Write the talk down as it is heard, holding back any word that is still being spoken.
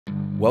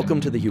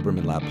Welcome to the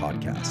Huberman Lab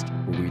podcast,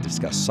 where we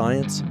discuss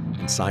science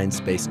and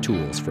science-based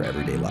tools for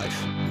everyday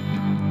life.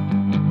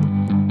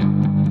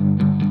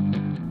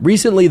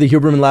 Recently, the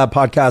Huberman Lab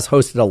podcast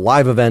hosted a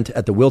live event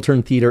at the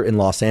Wiltern Theater in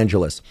Los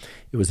Angeles.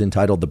 It was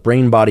entitled The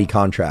Brain-Body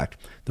Contract.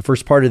 The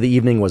first part of the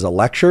evening was a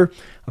lecture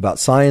about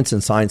science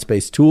and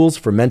science-based tools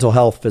for mental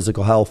health,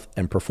 physical health,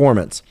 and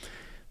performance.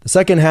 The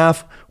second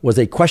half was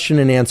a question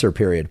and answer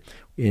period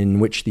in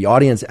which the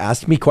audience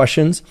asked me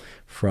questions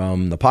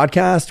from the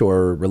podcast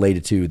or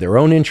related to their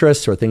own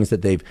interests or things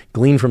that they've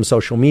gleaned from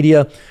social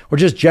media, or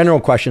just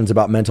general questions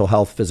about mental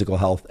health, physical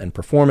health, and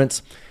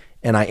performance.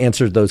 And I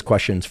answered those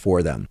questions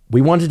for them.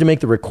 We wanted to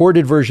make the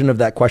recorded version of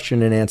that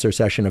question and answer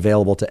session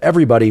available to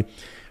everybody,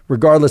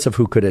 regardless of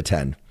who could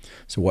attend.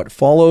 So what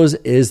follows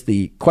is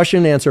the question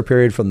and answer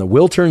period from the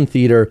Wiltern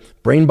Theater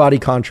Brain-Body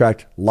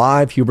Contract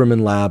live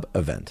Huberman Lab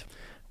event.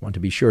 I want to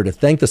be sure to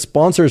thank the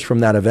sponsors from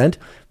that event.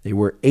 They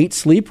were 8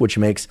 Sleep, which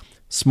makes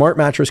smart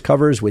mattress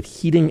covers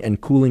with heating and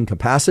cooling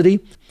capacity.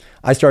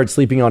 I started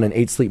sleeping on an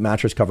 8 Sleep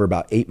mattress cover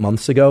about 8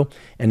 months ago,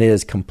 and it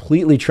has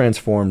completely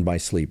transformed my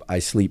sleep. I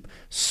sleep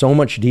so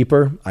much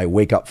deeper. I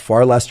wake up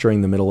far less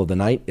during the middle of the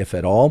night, if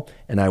at all,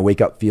 and I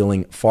wake up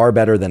feeling far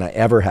better than I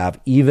ever have,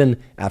 even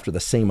after the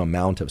same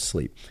amount of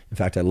sleep. In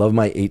fact, I love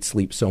my 8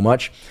 Sleep so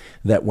much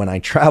that when I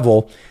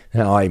travel,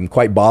 now I'm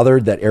quite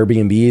bothered that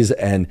Airbnbs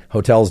and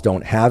hotels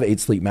don't have 8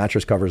 Sleep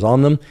mattress covers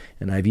on them,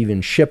 and I've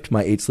even shipped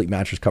my 8 Sleep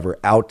mattress cover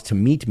out to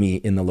meet me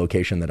in the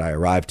location that I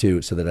arrive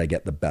to so that I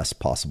get the best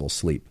possible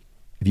sleep.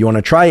 If you want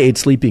to try 8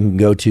 Sleep, you can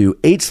go to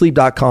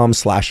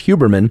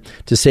 8sleep.com/Huberman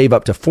to save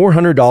up to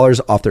 $400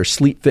 off their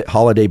Sleep Fit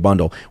holiday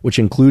bundle, which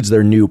includes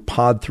their new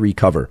Pod 3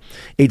 cover.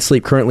 8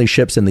 Sleep currently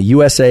ships in the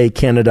USA,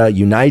 Canada,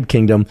 United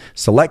Kingdom,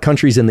 select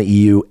countries in the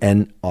EU,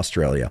 and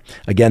Australia.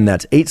 Again,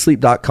 that's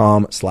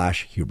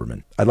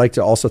 8sleep.com/Huberman. I'd like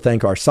to also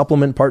thank our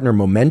supplement partner,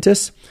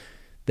 Momentous.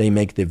 They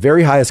make the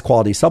very highest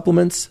quality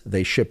supplements.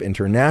 They ship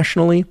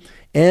internationally,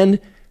 and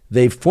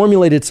they've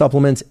formulated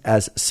supplements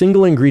as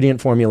single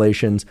ingredient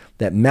formulations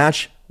that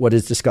match what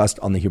is discussed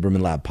on the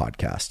Huberman Lab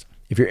podcast.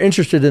 If you're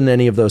interested in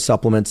any of those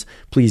supplements,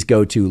 please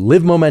go to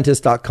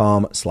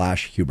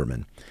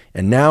livemomentous.com/Huberman.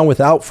 And now,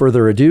 without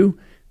further ado,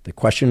 the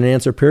question and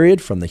answer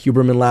period from the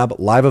Huberman Lab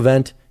live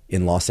event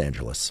in Los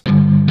Angeles.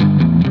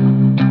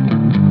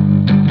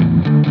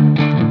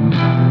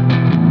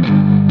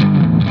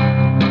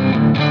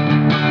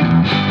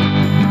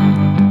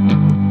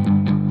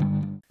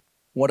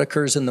 What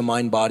occurs in the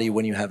mind-body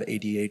when you have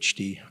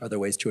ADHD? Are there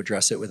ways to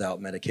address it without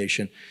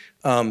medication?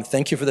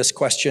 Thank you for this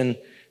question.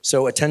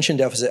 So attention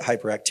deficit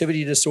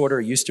hyperactivity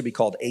disorder used to be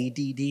called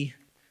ADD.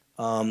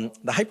 The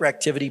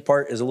hyperactivity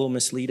part is a little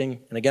misleading.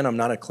 And again, I'm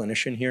not a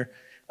clinician here.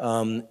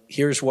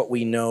 Here's what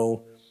we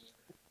know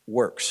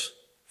works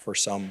for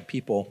some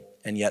people,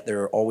 and yet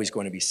there are always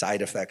going to be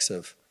side effects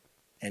of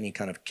any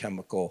kind of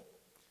chemical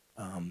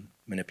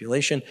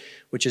manipulation,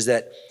 which is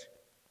that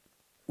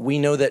we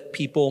know that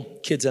people,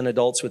 kids and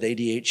adults with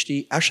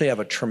ADHD, actually have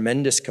a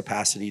tremendous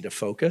capacity to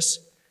focus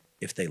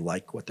if they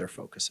like what they're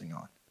focusing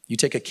on. You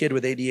take a kid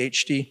with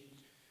ADHD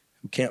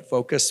who can't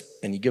focus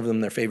and you give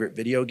them their favorite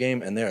video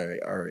game and they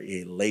are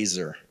a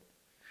laser.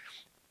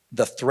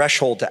 The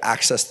threshold to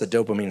access the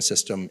dopamine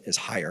system is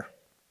higher.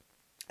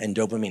 And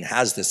dopamine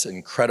has this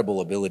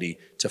incredible ability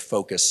to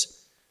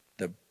focus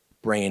the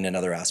brain and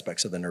other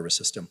aspects of the nervous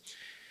system.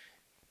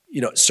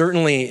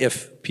 Certainly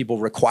if people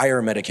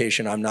require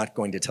medication, I'm not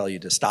going to tell you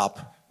to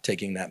stop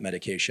taking that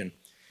medication.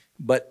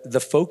 But the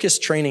focus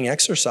training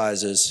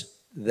exercises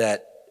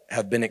that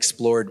have been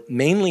explored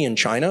mainly in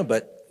China,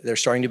 but they're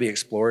starting to be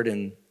explored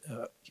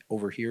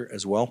over here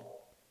as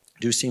well,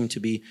 do seem to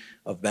be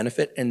of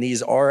benefit. And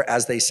these are,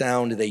 as they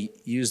sound, they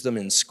use them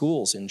in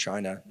schools in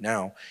China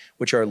now,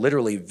 which are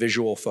literally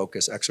visual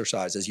focus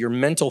exercises. Your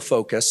mental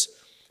focus,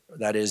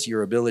 that is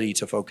your ability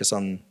to focus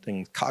on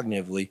things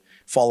cognitively,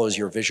 follows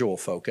your visual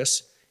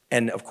focus.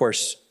 And of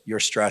course, your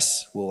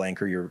stress will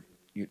anchor you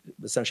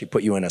essentially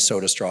put you in a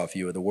soda straw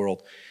view of the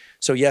world.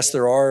 So yes,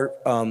 there are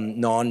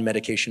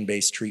non-medication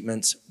based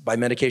treatments. By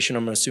medication,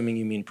 I'm assuming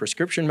you mean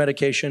prescription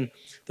medication.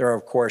 There are,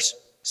 of course,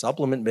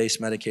 supplement-based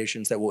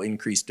medications that will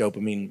increase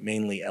dopamine,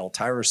 mainly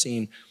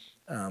L-tyrosine.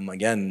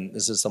 Again,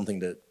 this is something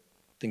to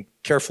think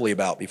carefully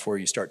about before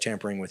you start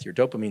tampering with your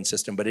dopamine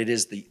system, but it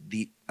is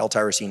the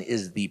L-tyrosine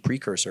is the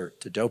precursor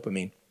to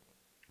dopamine.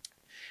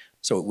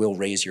 So it will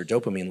raise your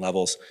dopamine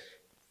levels.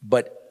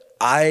 But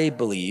I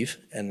believe,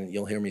 and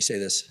you'll hear me say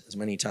this as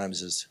many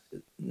times as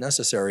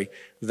necessary,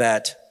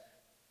 that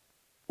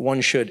one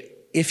should,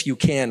 if you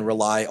can,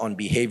 rely on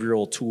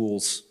behavioral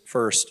tools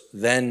first,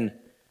 then,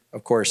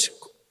 of course,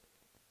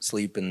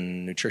 sleep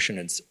and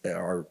nutrition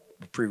are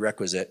a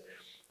prerequisite.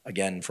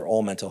 Again, for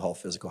all mental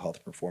health, physical health,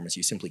 and performance,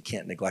 you simply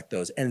can't neglect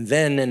those. And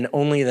then, and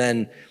only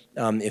then,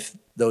 if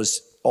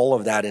all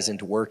of that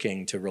isn't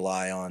working, to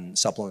rely on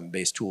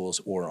supplement-based tools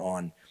or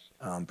on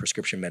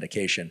prescription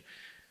medication.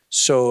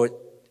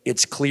 So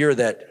it's clear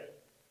that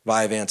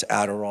Vyvanse,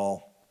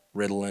 Adderall,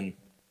 Ritalin,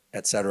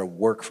 et cetera,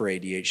 work for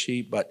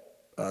ADHD,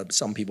 but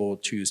some people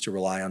choose to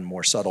rely on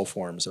more subtle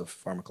forms of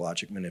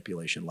pharmacologic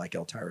manipulation like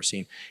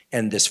L-tyrosine.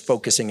 And this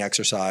focusing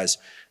exercise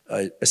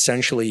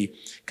essentially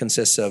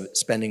consists of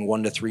spending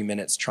 1 to 3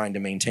 minutes trying to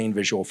maintain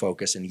visual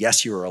focus. And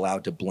yes, you are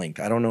allowed to blink.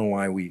 I don't know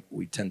why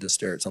we tend to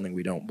stare at something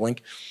we don't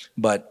blink,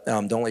 but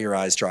don't let your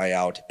eyes dry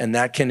out. And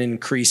that can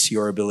increase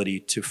your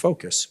ability to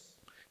focus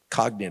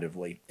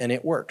cognitively, and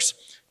it works.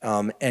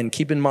 And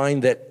keep in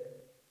mind that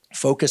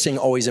focusing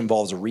always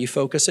involves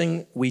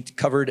refocusing. We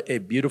covered a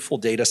beautiful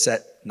data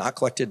set, not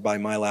collected by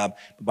my lab,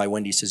 but by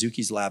Wendy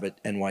Suzuki's lab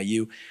at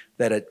NYU,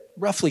 that at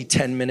roughly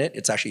 10-minute,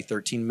 it's actually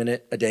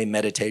 13-minute a day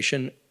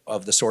meditation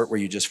of the sort where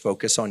you just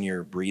focus on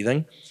your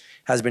breathing,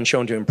 has been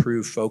shown to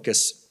improve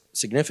focus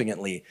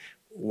significantly.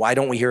 Why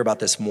don't we hear about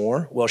this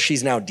more? Well,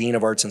 she's now Dean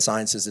of Arts and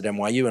Sciences at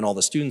NYU, and all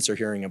the students are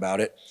hearing about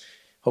it.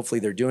 Hopefully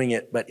they're doing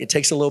it, but it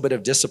takes a little bit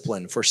of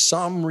discipline. For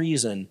some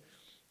reason,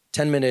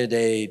 10-minute a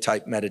day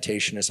type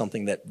meditation is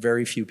something that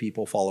very few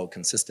people follow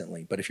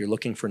consistently. But if you're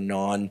looking for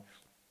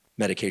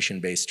non-medication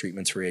based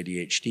treatments for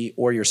ADHD,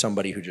 or you're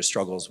somebody who just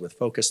struggles with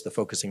focus, the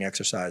focusing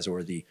exercise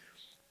or the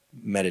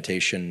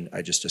meditation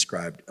I just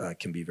described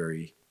can be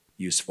very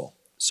useful.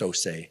 So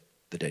say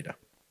the data.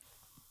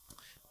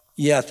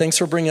 Yeah, thanks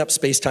for bringing up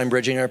space-time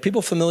bridging. Are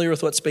people familiar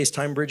with what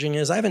space-time bridging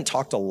is? I haven't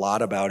talked a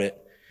lot about it.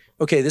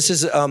 Okay, this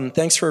is,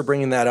 thanks for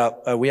bringing that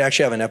up. We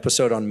actually have an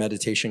episode on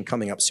meditation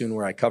coming up soon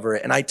where I cover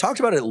it. And I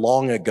talked about it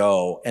long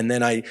ago, and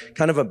then I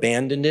kind of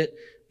abandoned it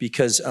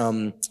because,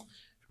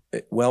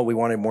 well, we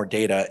wanted more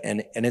data.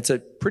 And it's a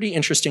pretty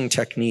interesting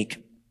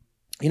technique.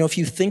 You know, if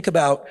you think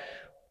about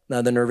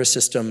the nervous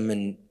system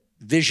and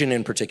vision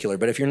in particular,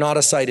 but if you're not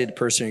a sighted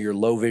person or you're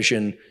low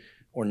vision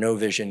or no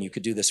vision, you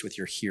could do this with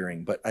your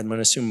hearing. But I'm going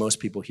to assume most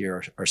people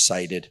here are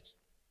sighted.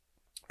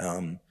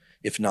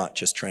 If not,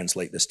 just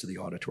translate this to the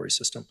auditory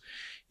system.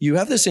 You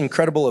have this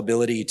incredible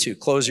ability to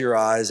close your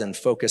eyes and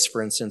focus,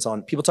 for instance,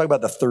 on, people talk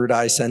about the third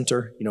eye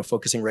center, you know,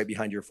 focusing right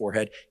behind your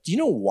forehead. Do you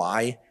know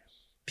why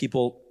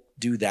people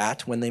do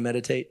that when they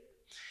meditate?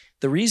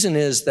 The reason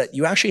is that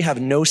you actually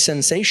have no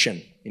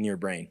sensation in your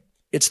brain.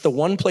 It's the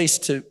one place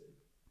to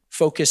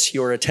focus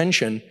your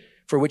attention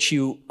for which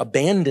you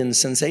abandon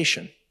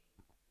sensation,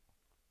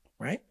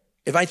 right?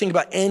 If I think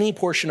about any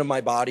portion of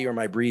my body or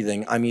my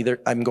breathing,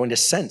 I'm going to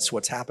sense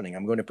what's happening.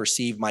 I'm going to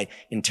perceive my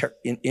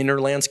inner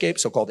landscape,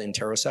 so-called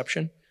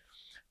interoception,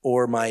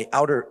 or my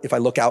outer, if I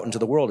look out into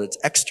the world, it's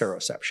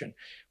exteroception.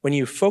 When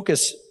you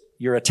focus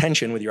your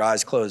attention with your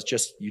eyes closed,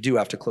 you do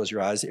have to close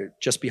your eyes,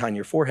 just behind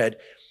your forehead,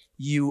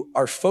 you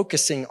are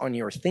focusing on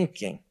your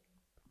thinking,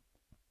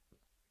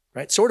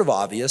 right? Sort of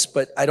obvious,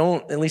 but at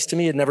least to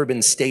me, it had never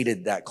been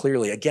stated that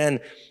clearly. Again,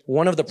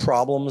 one of the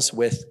problems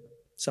with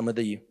some of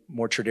the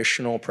more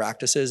traditional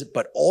practices,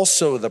 but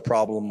also the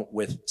problem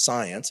with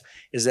science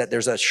is that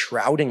there's a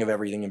shrouding of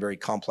everything in very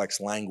complex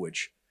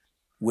language,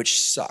 which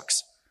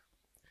sucks.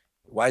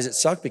 Why does it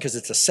suck? Because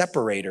it's a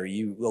separator.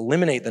 You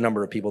eliminate the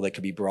number of people that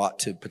could be brought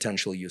to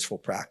potentially useful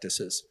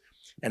practices.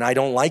 And I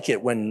don't like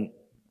it when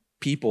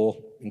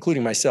people,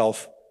 including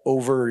myself,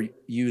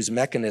 overuse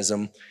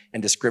mechanism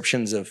and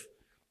descriptions of,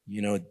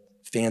 you know,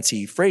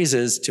 fancy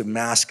phrases to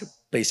mask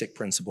basic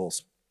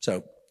principles.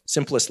 So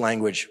simplest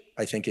language,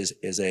 I think, it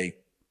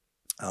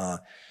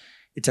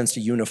tends to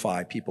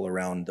unify people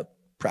around the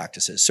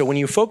practices. So when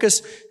you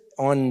focus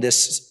on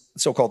this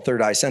so-called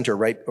third eye center,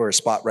 right, or a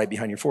spot right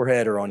behind your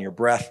forehead or on your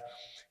breath,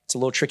 it's a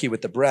little tricky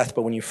with the breath,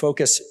 but when you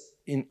focus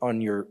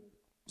on your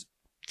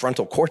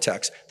frontal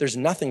cortex, there's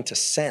nothing to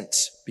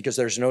sense because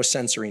there's no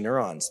sensory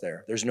neurons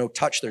there. There's no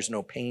touch, there's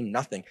no pain,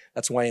 nothing.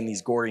 That's why in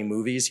these gory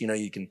movies, you know,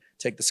 you can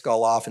take the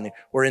skull off,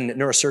 or in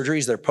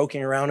neurosurgeries, they're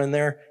poking around in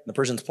there, and the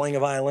person's playing a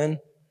violin.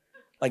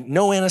 Like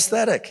no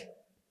anesthetic,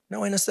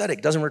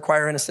 doesn't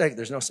require anesthetic.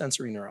 There's no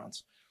sensory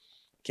neurons.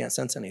 Can't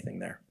sense anything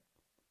there.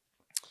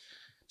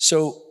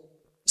 So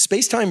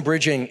space-time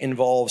bridging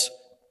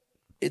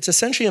it's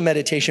essentially a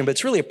meditation, but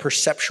it's really a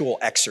perceptual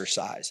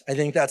exercise. I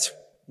think that's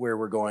where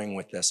we're going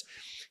with this,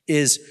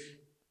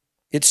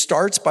 it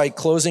starts by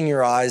closing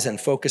your eyes and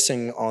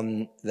focusing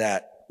on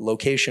that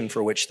location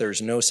for which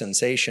there's no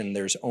sensation,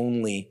 there's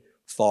only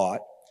thought.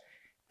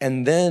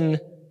 And then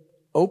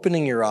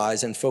opening your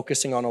eyes and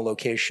focusing on a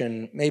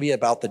location maybe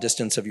about the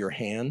distance of your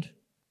hand.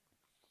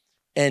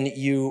 And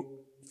you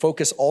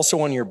focus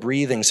also on your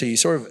breathing. So you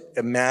sort of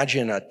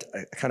imagine a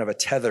kind of a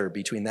tether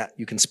between that.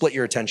 You can split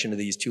your attention to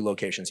these two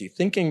locations. You're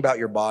thinking about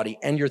your body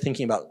and you're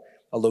thinking about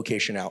a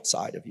location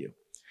outside of you.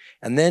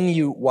 And then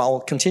while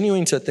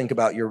continuing to think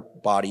about your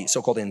body,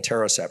 so-called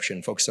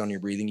interoception, focus on your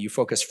breathing, you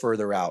focus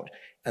further out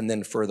and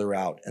then further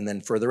out and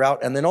then further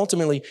out. And then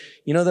ultimately,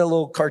 you know that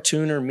little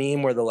cartoon or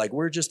meme where they're like,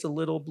 we're just a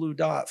little blue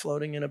dot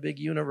floating in a big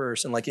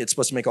universe. And like, it's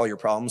supposed to make all your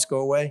problems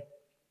go away.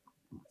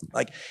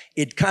 Like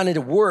it kind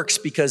of works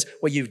because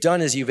what you've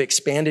done is you've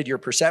expanded your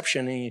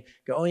perception and you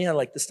go, oh yeah,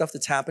 like the stuff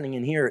that's happening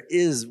in here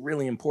is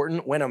really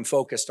important when I'm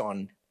focused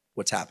on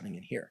what's happening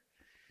in here.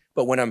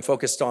 But when I'm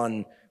focused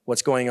on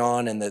what's going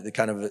on and the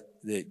kind of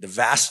the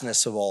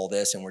vastness of all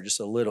this, and we're just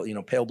a little, you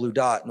know, pale blue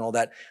dot and all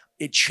that,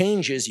 it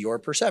changes your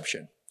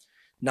perception.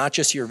 Not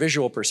just your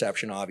visual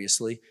perception,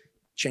 obviously,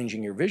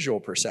 Changing your visual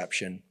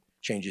perception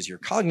changes your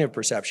cognitive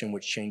perception,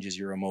 which changes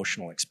your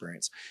emotional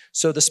experience.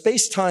 So the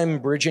space-time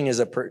bridging is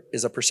a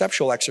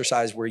perceptual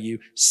exercise where you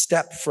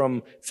step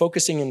from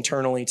focusing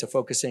internally to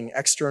focusing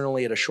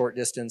externally at a short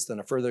distance, then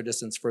a further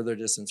distance, further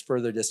distance,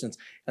 further distance,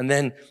 and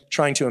then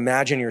trying to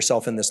imagine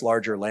yourself in this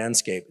larger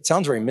landscape. It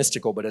sounds very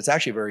mystical, but it's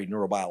actually very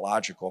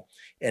neurobiological,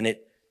 and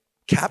it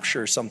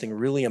captures something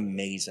really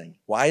amazing.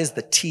 Why is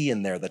the T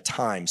in there, the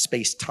time,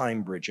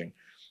 space-time bridging?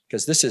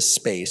 Because this is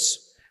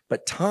space,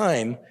 but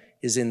time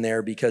is in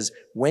there because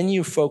when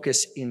you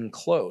focus in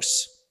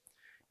close,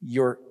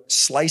 your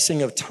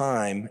slicing of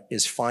time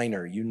is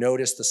finer. You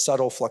notice the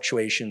subtle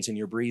fluctuations in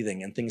your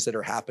breathing and things that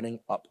are happening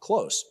up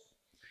close.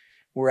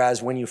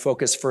 Whereas when you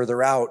focus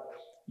further out,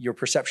 your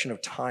perception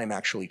of time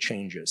actually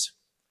changes,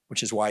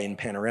 which is why in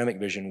panoramic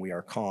vision we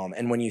are calm.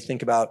 And when you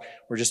think about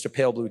we're just a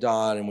pale blue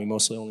dot and we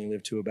mostly only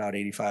live to about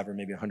 85 or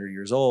maybe 100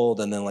 years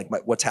old, and then like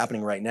what's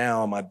happening right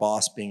now, my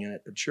boss being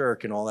a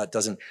jerk and all that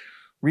doesn't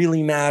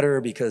really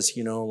matter because,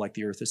 you know, like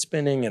the earth is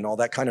spinning and all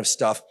that kind of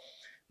stuff,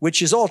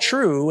 which is all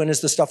true and is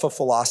the stuff of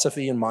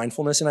philosophy and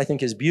mindfulness and I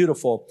think is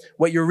beautiful.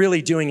 What you're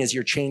really doing is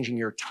you're changing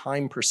your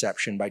time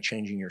perception by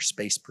changing your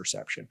space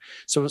perception.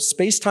 So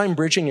space-time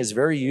bridging is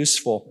very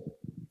useful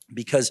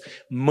because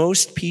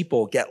most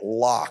people get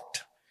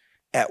locked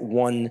at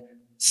one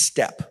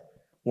step,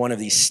 one of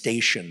these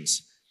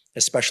stations,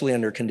 especially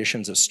under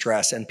conditions of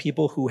stress. And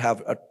people who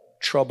have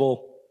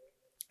trouble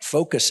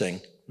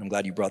focusing, I'm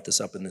glad you brought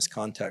this up in this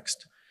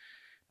context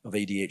of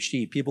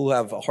ADHD. People who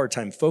have a hard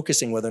time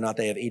focusing whether or not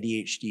they have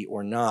ADHD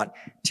or not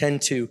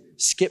tend to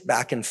skip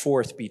back and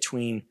forth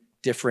between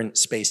different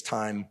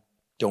space-time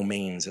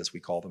domains, as we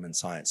call them in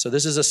science. So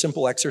this is a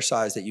simple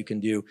exercise that you can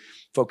do,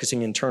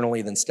 focusing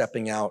internally, then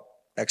stepping out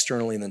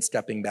externally, and then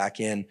stepping back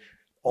in,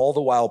 all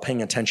the while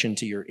paying attention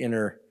to your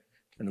inner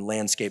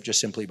landscape just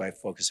simply by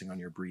focusing on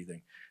your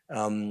breathing.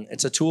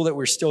 It's a tool that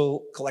we're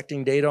still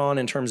collecting data on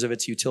in terms of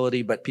its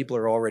utility, but people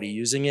are already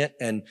using it.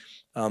 And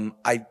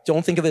I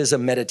don't think of it as a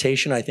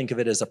meditation. I think of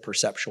it as a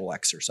perceptual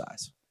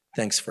exercise.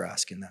 Thanks for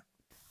asking that.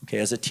 Okay,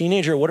 as a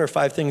teenager, what are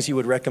 5 things you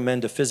would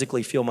recommend to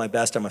physically feel my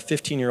best? I'm a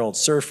 15-year-old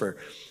surfer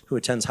who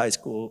attends high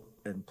school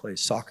and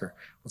plays soccer.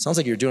 Well, it sounds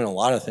like you're doing a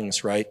lot of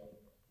things right.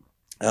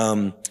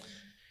 To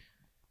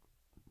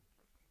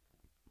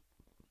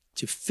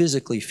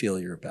physically feel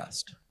your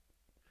best.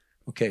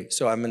 Okay,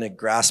 so I'm going to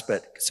grasp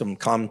at some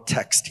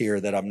context here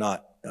that I'm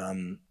not,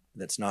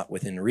 that's not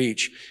within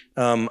reach.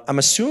 I'm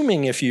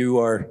assuming if you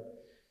are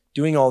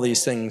doing all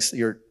these things,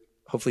 you're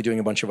hopefully doing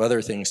a bunch of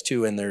other things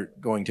too, and there are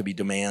going to be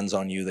demands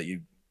on you that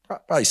you,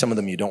 probably some of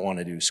them you don't want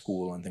to do,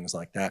 school and things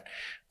like that,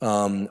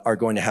 are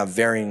going to have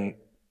varying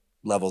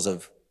levels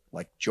of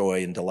like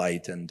joy and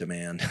delight and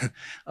demand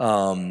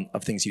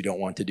of things you don't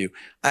want to do.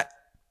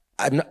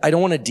 I don't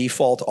want to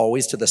default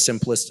always to the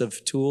simplest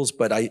of tools,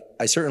 but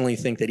I certainly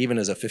think that even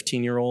as a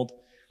 15-year-old,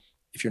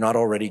 if you're not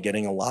already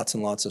getting lots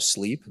and lots of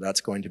sleep, that's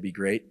going to be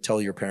great.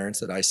 Tell your parents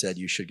that I said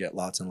you should get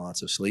lots and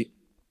lots of sleep,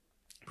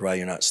 provided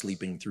you're not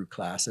sleeping through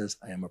classes.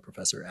 I am a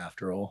professor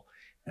after all.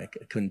 I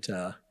couldn't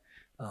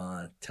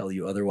tell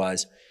you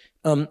otherwise.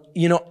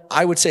 You know,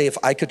 I would say if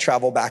I could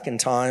travel back in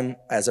time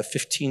as a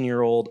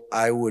 15-year-old,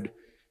 I would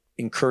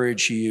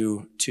encourage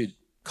you to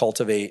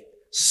cultivate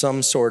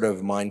some sort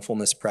of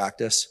mindfulness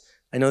practice.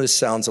 I know this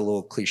sounds a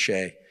little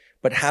cliche,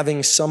 but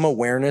having some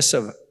awareness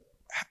of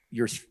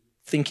your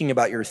thinking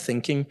about your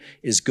thinking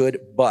is good,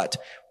 but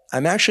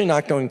I'm actually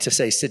not going to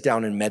say sit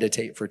down and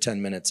meditate for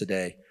 10 minutes a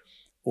day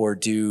or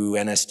do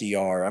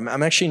NSDR.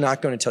 I'm actually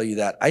not going to tell you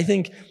that. I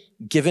think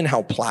given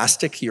how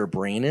plastic your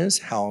brain is,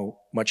 how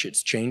much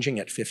it's changing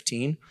at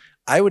 15,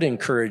 I would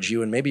encourage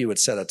you, and maybe you would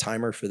set a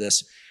timer for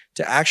this,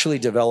 to actually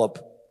develop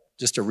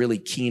just a really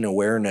keen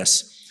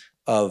awareness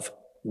of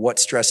what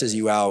stresses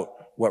you out,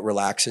 what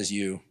relaxes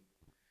you,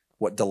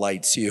 what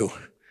delights you,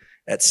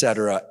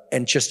 etc.,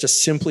 and just to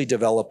simply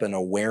develop an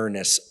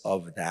awareness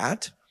of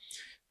that,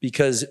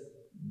 because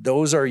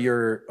those are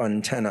your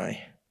antennae.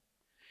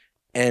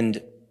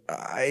 And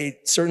I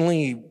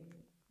certainly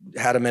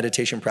had a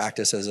meditation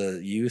practice as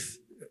a youth,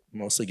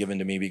 mostly given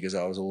to me because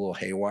I was a little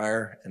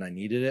haywire and I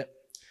needed it.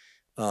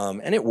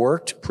 And it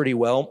worked pretty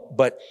well.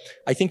 But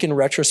I think in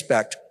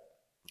retrospect,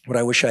 what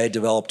I wish I had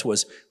developed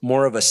was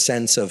more of a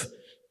sense of,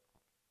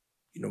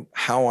 you know,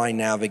 how I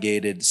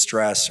navigated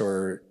stress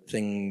or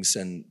things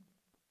and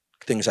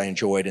things I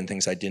enjoyed and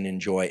things I didn't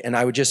enjoy. And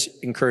I would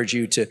just encourage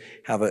you to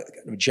have a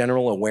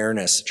general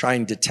awareness, try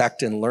and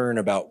detect and learn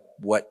about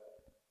what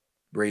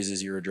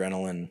raises your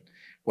adrenaline,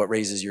 what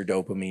raises your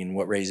dopamine,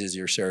 what raises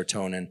your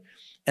serotonin,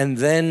 and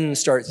then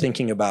start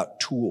thinking about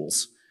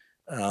tools.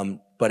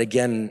 But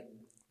again,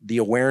 the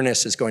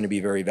awareness is going to be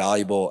very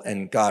valuable.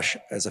 And gosh,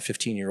 as a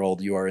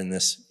 15-year-old, you are in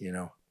this, you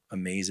know,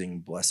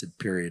 amazing, blessed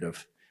period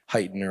of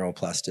heightened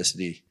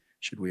neuroplasticity.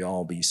 Should we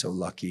all be so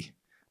lucky?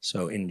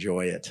 So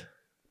enjoy it.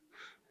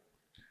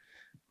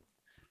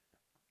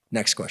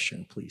 Next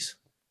question, please.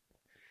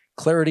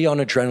 Clarity on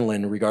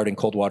adrenaline regarding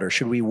cold water.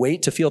 Should we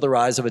wait to feel the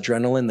rise of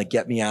adrenaline, the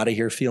get me out of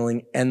here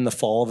feeling, and the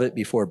fall of it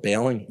before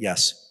bailing?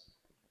 Yes.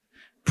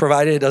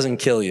 Provided it doesn't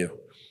kill you.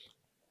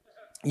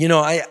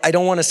 I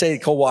don't want to say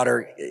cold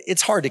water.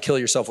 It's hard to kill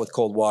yourself with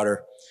cold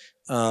water,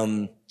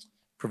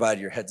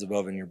 provided your head's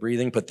above and you're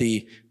breathing. But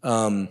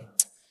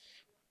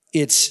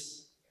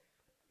it's,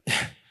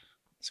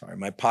 sorry,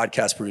 my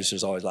podcast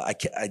producer's always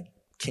like, I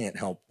can't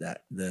help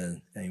that.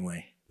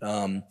 Anyway,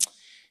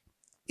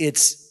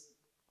 it's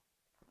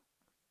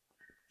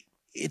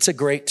a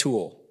great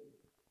tool.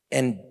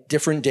 And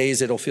different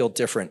days it'll feel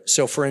different.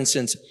 So for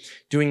instance,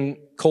 doing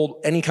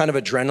any kind of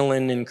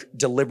adrenaline and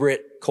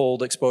deliberate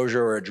cold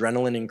exposure or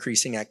adrenaline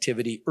increasing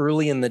activity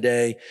early in the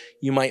day,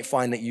 you might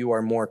find that you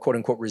are more quote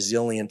unquote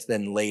resilient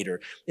than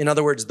later. In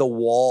other words, the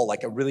wall,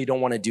 like I really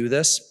don't want to do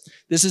this.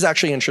 This is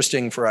actually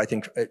interesting I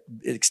think it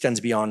extends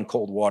beyond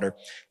cold water.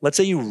 Let's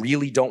say you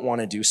really don't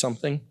want to do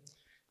something.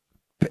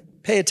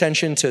 Pay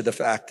attention to the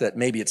fact that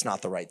maybe it's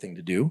not the right thing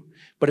to do,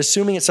 but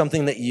assuming it's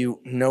something that you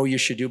know you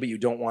should do, but you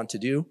don't want to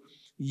do,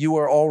 you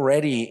are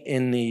already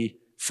in the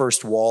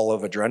first wall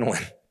of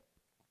adrenaline.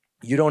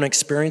 You don't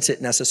experience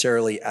it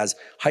necessarily as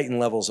heightened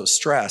levels of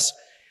stress.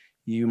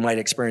 You might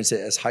experience it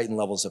as heightened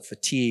levels of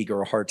fatigue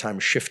or a hard time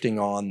shifting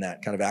on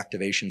that kind of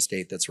activation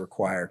state that's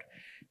required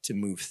to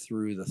move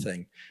through the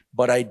thing.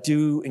 But I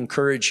do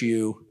encourage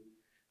you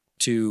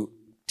to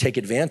take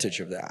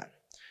advantage of that.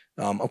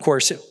 Of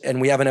course, and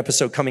we have an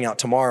episode coming out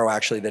tomorrow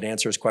actually that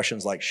answers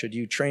questions like, should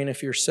you train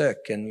if you're sick?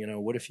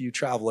 And, what if you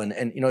travel?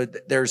 And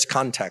there's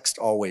context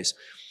always.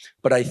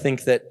 But I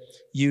think that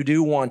you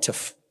do want to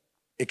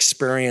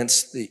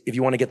experience if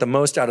you want to get the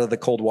most out of the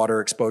cold water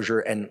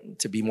exposure and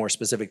to be more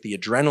specific, the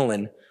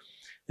adrenaline,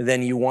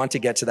 then you want to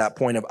get to that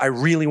point of, I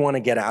really want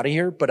to get out of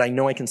here, but I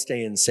know I can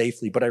stay in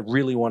safely, but I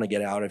really want to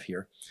get out of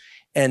here.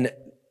 And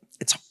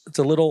it's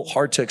a little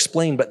hard to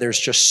explain, but there's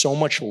just so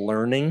much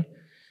learning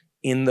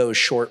in those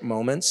short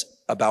moments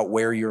about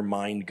where your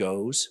mind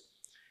goes.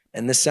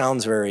 And this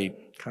sounds very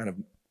kind of,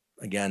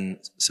 again,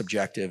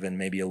 subjective and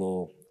maybe a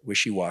little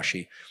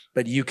wishy-washy,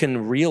 but you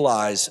can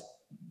realize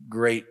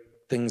great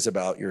things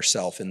about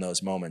yourself in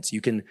those moments.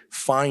 You can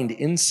find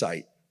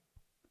insight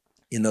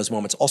in those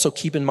moments. Also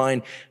keep in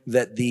mind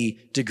that the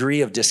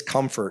degree of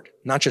discomfort,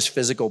 not just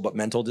physical, but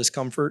mental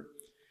discomfort,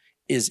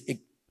 is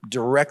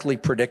directly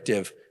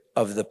predictive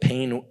of the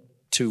pain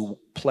to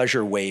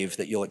pleasure wave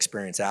that you'll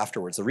experience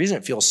afterwards. The reason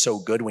it feels so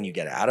good when you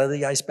get out of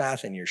the ice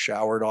bath and you're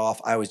showered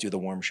off, I always do the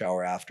warm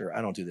shower after.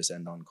 I don't do this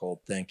end on cold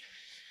thing.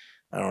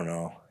 I don't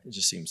know. It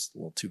just seems a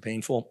little too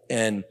painful.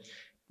 And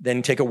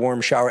then take a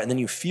warm shower and then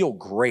you feel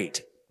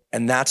great.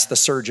 And that's the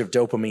surge of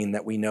dopamine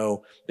that we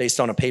know,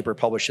 based on a paper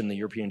published in the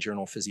European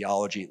Journal of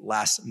Physiology,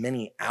 lasts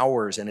many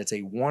hours, and it's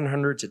a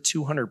 100 to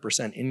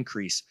 200%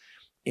 increase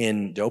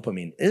in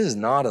dopamine. It is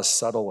not a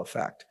subtle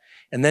effect.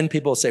 And then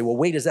people say, well,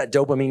 wait, is that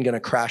dopamine going to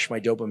crash my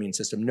dopamine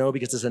system? No,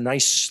 because it's a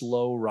nice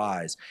slow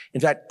rise.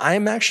 In fact,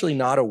 I'm actually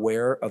not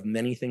aware of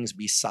many things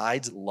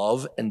besides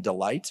love and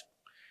delight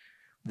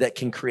that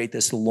can create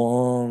this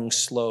long,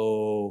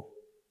 slow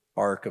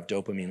arc of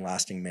dopamine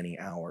lasting many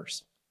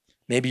hours.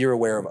 Maybe you're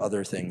aware of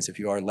other things. If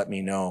you are, let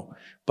me know.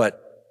 But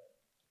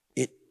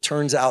it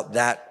turns out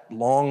that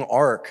long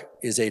arc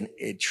is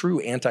a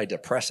true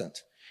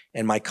antidepressant.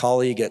 And my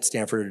colleague at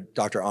Stanford,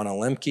 Dr. Anna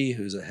Lemke,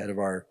 who's the head of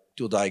our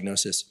dual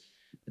diagnosis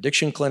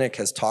addiction clinic,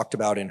 has talked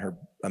about in her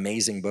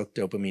amazing book,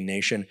 Dopamine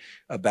Nation,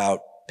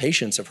 about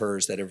patients of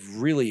hers that have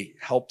really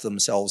helped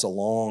themselves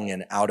along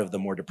and out of the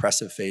more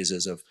depressive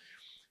phases of,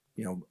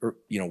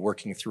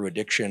 working through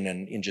addiction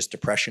and in just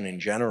depression in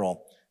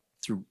general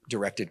through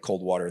directed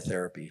cold water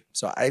therapy.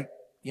 So I'm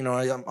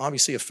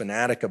obviously a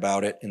fanatic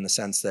about it in the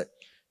sense that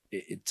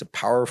it's a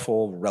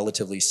powerful,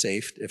 relatively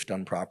safe if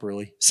done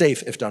properly,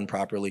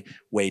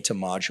 way to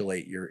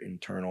modulate your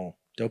internal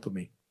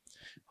dopamine.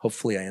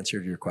 Hopefully I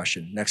answered your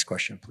question. Next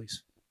question,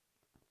 please.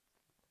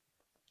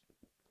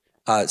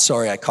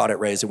 Sorry, I caught it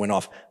right as it went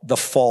off. The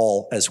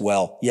fall as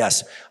well.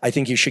 Yes, I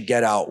think you should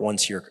get out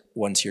once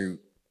you've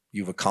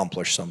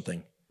accomplished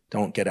something.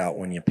 Don't get out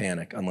when you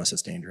panic unless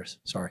it's dangerous.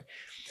 Sorry.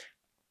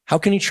 How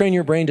can you train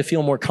your brain to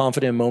feel more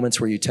confident in moments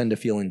where you tend to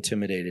feel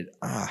intimidated?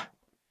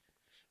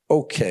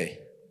 Okay.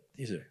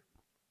 These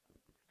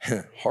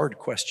are hard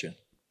question.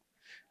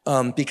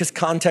 Because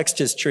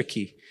context is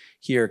tricky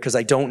here, because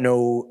I don't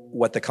know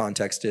what the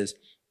context is.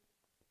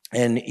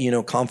 And,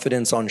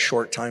 confidence on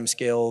short time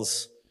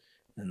scales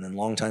and then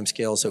long time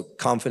scales. So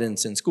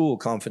confidence in school,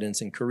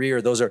 confidence in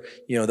career, those are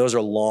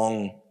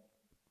long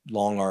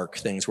arc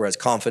things, whereas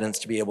confidence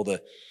to be able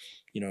to,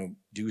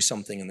 do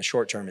something in the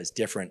short term is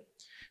different.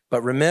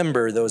 But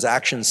remember those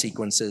action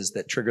sequences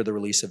that trigger the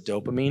release of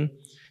dopamine.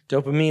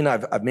 Dopamine,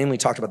 I've mainly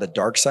talked about the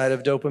dark side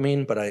of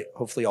dopamine, but I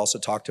hopefully also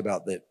talked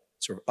about the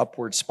sort of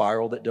upward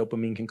spiral that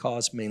dopamine can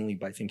cause, mainly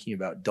by thinking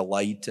about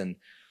delight and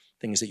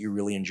things that you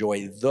really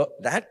enjoy.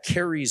 That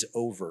carries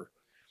over.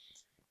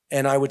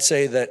 And I would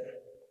say that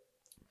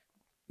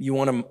you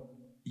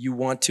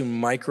want to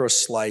micro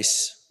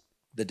slice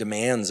the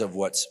demands of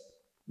what's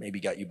maybe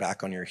got you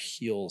back on your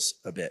heels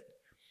a bit.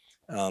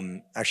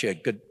 Actually, a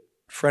good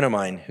friend of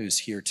mine who's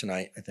here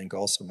tonight, I think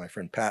also my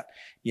friend Pat,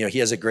 he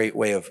has a great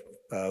way of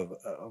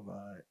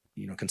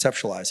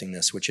conceptualizing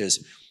this, which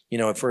is,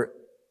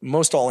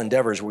 most all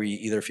endeavors, we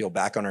either feel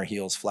back on our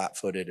heels,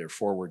 flat-footed, or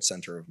forward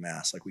center of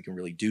mass. Like we can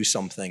really do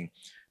something,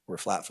 we're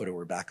flat-footed,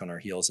 we're back on our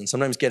heels. And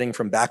sometimes getting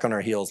from back on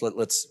our heels,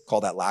 let's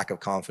call that lack of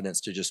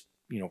confidence, to just,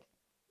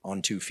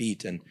 on 2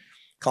 feet and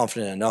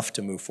confident enough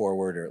to move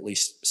forward, or at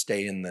least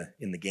stay in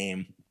the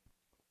game.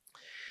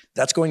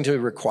 That's going to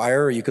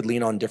require, you could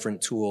lean on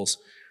different tools.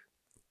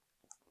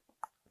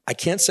 I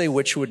can't say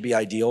which would be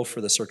ideal for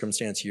the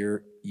circumstance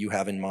you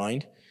have in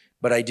mind,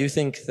 but I do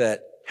think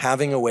that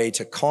having a way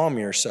to calm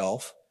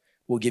yourself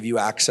will give you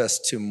access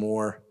to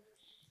more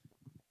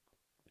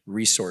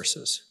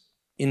resources,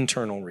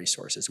 internal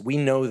resources. We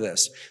know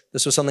this.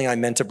 This was something I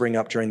meant to bring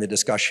up during the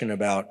discussion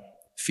about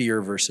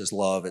fear versus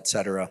love, et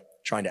cetera,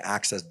 trying to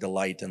access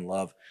delight and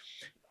love.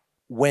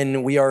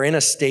 When we are in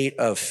a state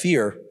of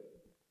fear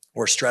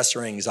or stress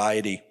or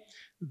anxiety,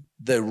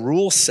 the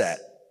rule set,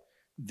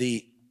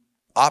 the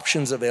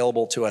options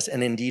available to us,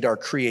 and indeed our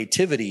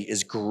creativity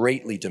is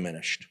greatly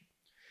diminished.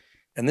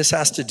 And this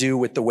has to do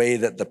with the way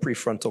that the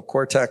prefrontal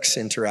cortex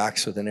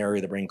interacts with an area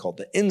of the brain called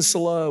the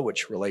insula,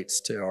 which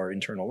relates to our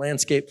internal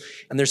landscape.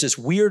 And there's this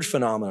weird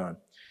phenomenon,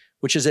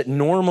 which is that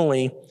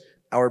normally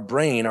our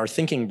brain, our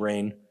thinking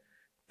brain,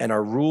 and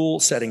our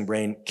rule-setting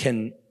brain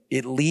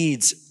it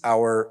leads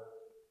the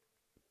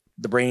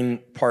brain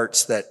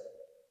parts that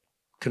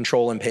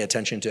control and pay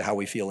attention to how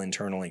we feel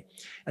internally.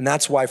 And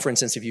that's why, for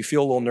instance, if you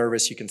feel a little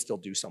nervous, you can still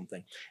do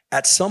something.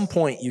 At some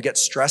point, you get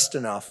stressed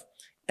enough,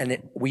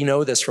 and we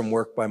know this from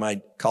work by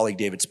my colleague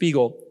David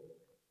Spiegel,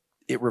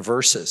 it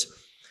reverses.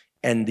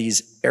 And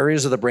these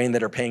areas of the brain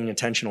that are paying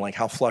attention, like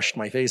how flushed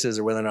my face is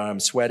or whether or not I'm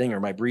sweating or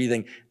my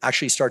breathing,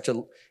 actually start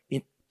to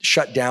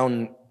shut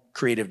down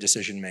creative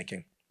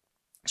decision-making.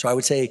 So I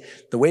would say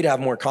the way to have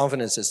more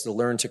confidence is to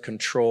learn to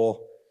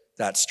control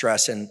that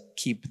stress and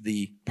keep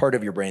the part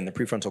of your brain, the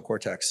prefrontal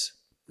cortex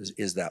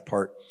is that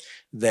part,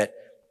 that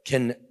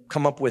can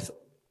come up with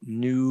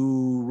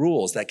new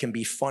rules, that can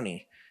be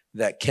funny,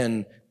 that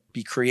can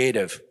be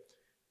creative,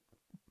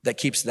 that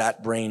keeps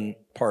that brain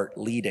part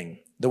leading.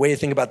 The way to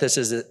think about this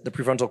is that the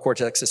prefrontal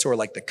cortex is sort of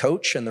like the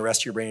coach, and the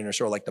rest of your brain are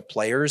sort of like the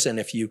players. And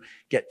if you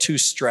get too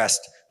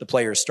stressed, the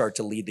players start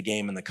to lead the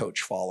game and the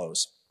coach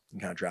follows and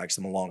kind of drags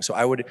them along. So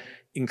I would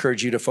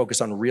encourage you to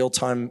focus on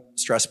real-time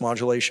stress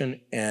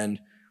modulation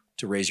and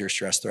to raise your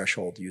stress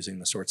threshold using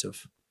the sorts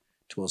of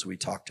tools we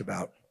talked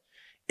about,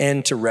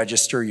 and to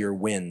register your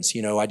wins.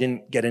 I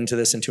didn't get into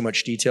this in too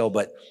much detail,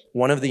 but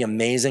one of the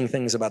amazing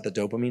things about the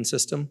dopamine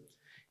system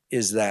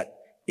is that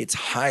it's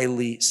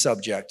highly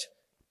subject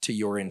to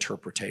your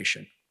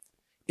interpretation.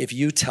 If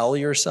you tell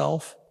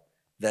yourself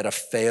that a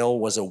fail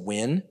was a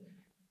win,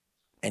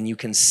 and you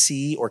can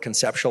see or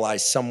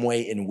conceptualize some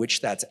way in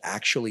which that's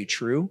actually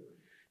true,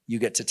 you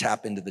get to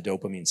tap into the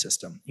dopamine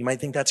system. You might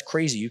think that's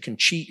crazy. You can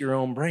cheat your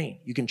own brain.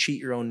 You can cheat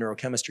your own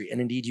neurochemistry,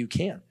 and indeed you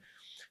can.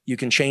 You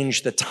can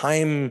change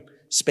the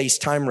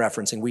space-time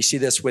referencing. We see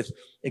this with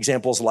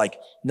examples like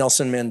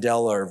Nelson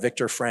Mandela or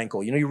Viktor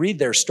Frankl. You read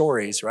their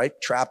stories, right?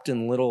 Trapped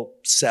in little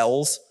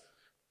cells,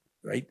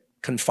 right?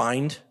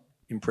 Confined,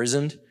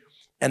 imprisoned,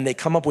 and they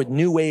come up with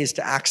new ways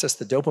to access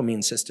the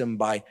dopamine system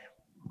by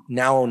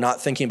now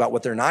not thinking about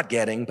what they're not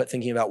getting, but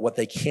thinking about what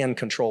they can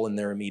control in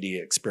their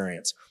immediate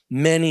experience.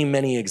 Many,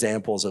 many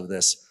examples of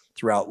this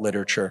throughout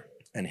literature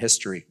and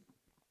history.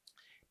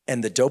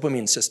 And the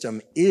dopamine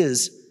system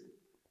is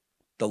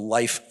the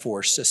life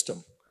force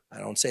system. I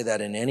don't say that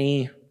in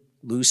any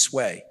loose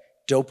way.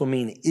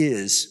 Dopamine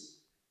is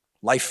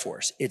life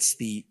force. It's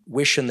the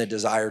wish and the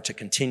desire to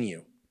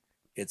continue.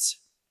 It's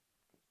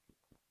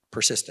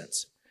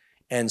persistence.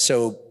 And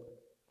so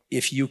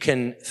if you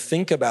can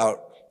think about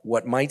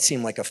what might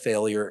seem like a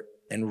failure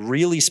and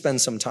really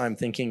spend some time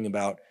thinking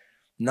about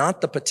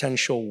not the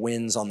potential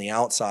wins on the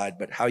outside,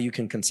 but how you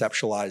can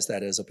conceptualize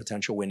that as a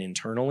potential win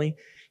internally,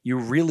 you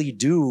really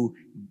do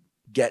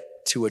get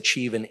to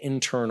achieve an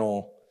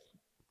internal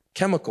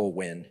chemical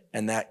win,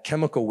 and that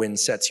chemical win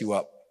sets you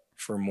up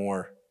for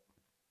more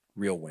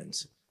real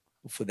wins.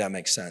 Hopefully that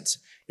makes sense.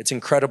 It's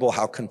incredible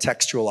how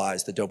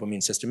contextualized the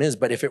dopamine system is,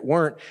 but if it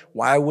weren't,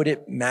 why would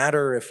it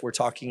matter if we're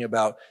talking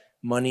about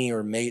money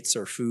or mates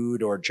or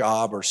food or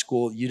job or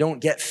school? You don't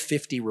get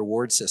 50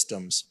 reward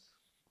systems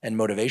and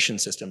motivation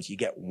systems. You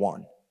get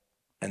one,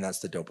 and that's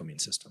the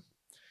dopamine system.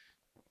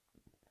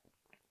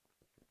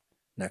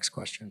 Next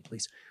question,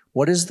 please.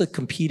 What is the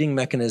competing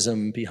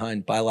mechanism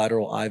behind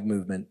bilateral eye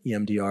movement,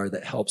 EMDR,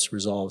 that helps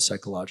resolve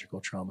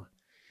psychological trauma?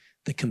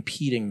 The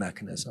competing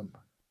mechanism.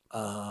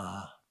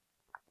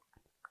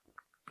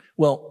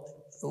 Well,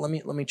 let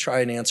me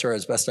try and answer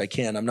as best I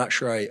can. I'm not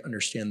sure I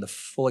understand the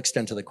full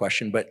extent of the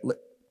question, but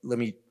let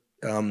me,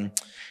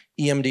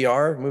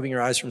 EMDR, moving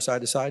your eyes from side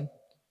to side,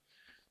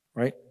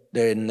 right?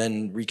 And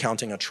then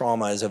recounting a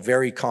trauma is a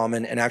very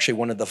common, and actually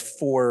one of the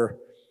 4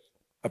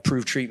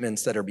 approved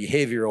treatments that are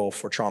behavioral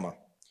for trauma.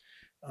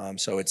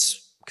 So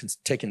it's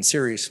taken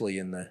seriously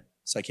in the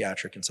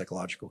psychiatric and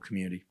psychological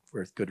community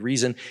for good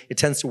reason. It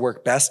tends to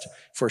work best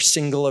for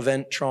single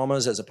event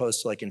traumas as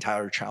opposed to like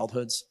entire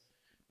childhoods.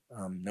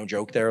 No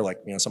joke there,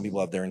 some people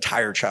have their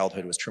entire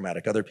childhood was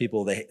traumatic. Other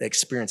people, they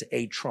experience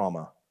a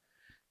trauma.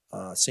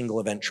 single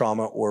event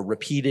trauma or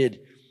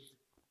repeated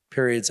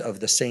periods of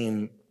the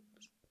same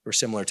or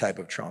similar type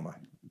of trauma.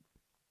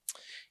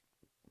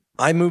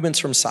 Eye movements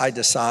from side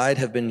to side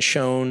have been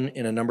shown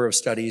in a number of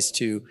studies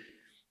to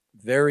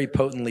very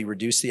potently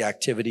reduce the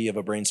activity of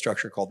a brain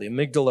structure called the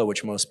amygdala,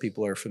 which most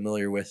people are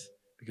familiar with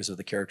because of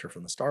the character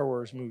from the Star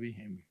Wars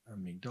movie,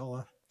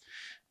 amygdala.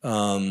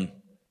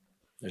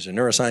 There's a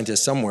neuroscientist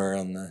somewhere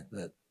on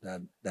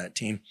that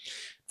team.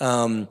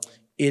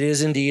 It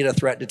is indeed a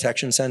threat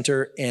detection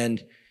center,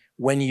 and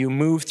when you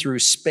move through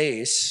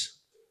space,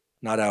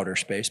 not outer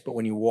space, but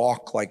when you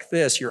walk like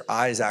this, your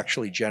eyes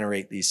actually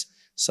generate these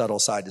subtle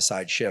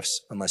side-to-side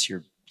shifts unless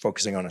you're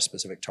focusing on a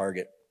specific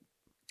target.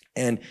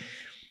 And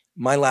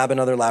my lab and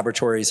other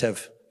laboratories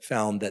have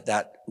found that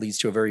that leads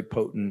to a very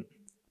potent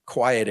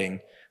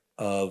quieting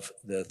of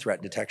the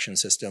threat detection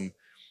system.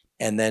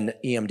 And then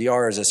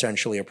EMDR is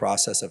essentially a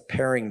process of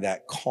pairing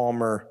that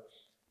calmer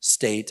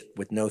state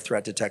with no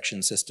threat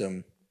detection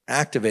system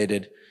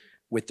activated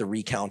with the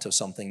recount of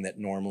something that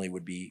normally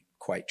would be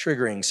quite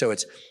triggering. So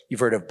it's, you've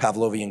heard of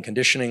Pavlovian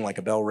conditioning, like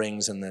a bell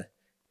rings and the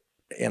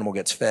animal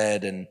gets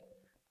fed and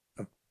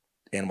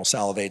animal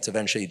salivates,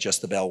 eventually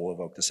just the bell will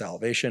evoke the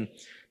salivation.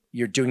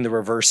 You're doing the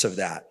reverse of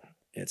that.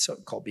 It's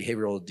called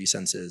behavioral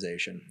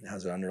desensitization. It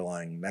has an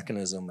underlying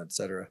mechanism, et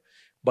cetera.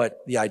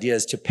 But the idea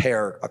is to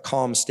pair a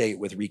calm state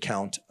with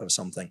recount of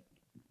something.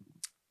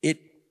 It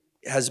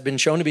has been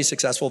shown to be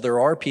successful. There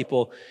are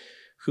people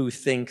who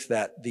think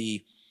that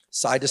the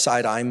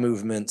side-to-side eye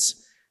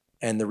movements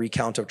and the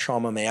recount of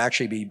trauma may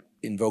actually be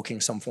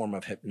invoking some form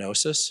of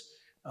hypnosis.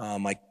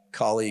 My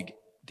colleague,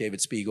 David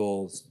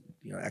Spiegel,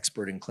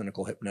 expert in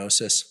clinical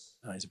hypnosis,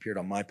 he's appeared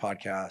on my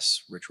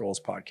podcast, Rich Roll's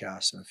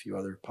podcast, and a few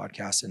other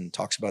podcasts, and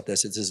talks about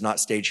this. This is not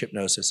stage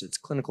hypnosis, it's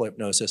clinical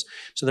hypnosis.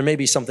 So there may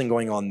be something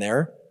going on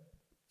there.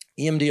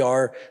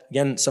 EMDR,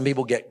 again, some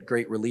people get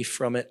great relief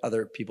from it,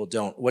 other people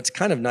don't. What's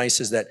kind of nice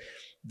is that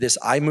this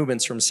eye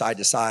movements from side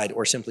to side,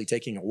 or simply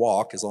taking a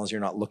walk, as long as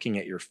you're not looking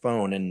at your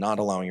phone and not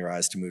allowing your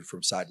eyes to move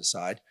from side to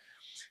side,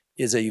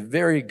 is a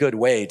very good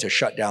way to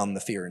shut down the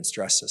fear and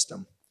stress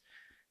system.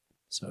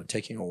 So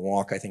taking a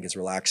walk, I think, is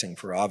relaxing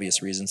for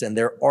obvious reasons. And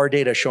there are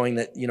data showing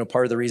that,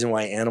 part of the reason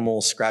why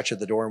animals scratch at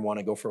the door and want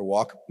to go for a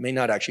walk may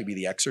not actually be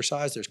the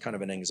exercise. There's kind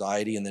of an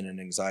anxiety and then an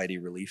anxiety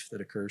relief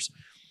that occurs.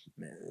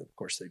 Of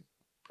course, they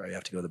probably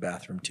have to go to the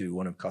bathroom too.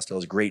 One of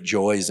Costello's great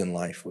joys in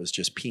life was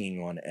just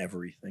peeing on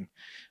everything.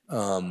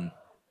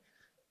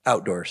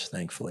 Outdoors,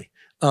 thankfully.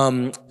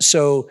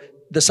 So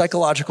the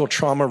psychological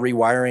trauma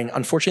rewiring,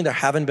 unfortunately, there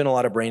haven't been a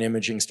lot of brain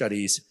imaging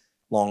studies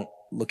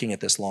looking at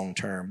this long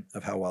term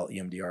of how well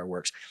EMDR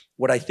works.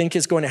 What I think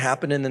is going to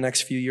happen in the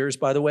next few years,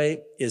 by the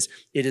way, is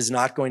it is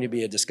not going to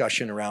be a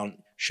discussion around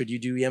should you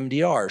do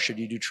EMDR, should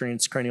you do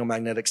transcranial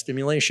magnetic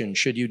stimulation,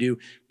 should you do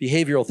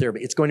behavioral therapy.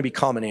 It's going to be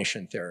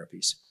combination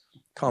therapies,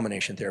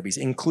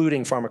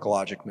 including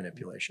pharmacologic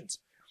manipulations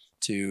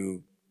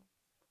to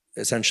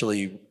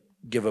essentially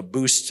give a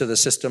boost to the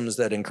systems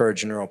that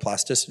encourage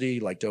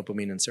neuroplasticity, like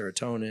dopamine and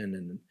serotonin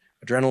and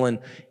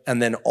adrenaline,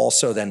 and then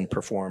also then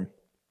perform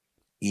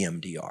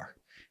EMDR.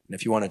 And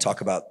if you want to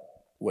talk about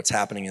what's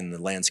happening in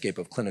the landscape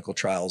of clinical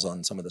trials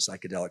on some of the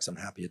psychedelics, I'm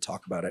happy to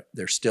talk about it.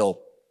 They're still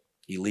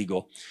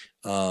illegal,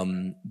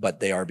 but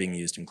they are being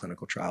used in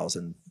clinical trials,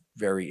 and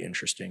very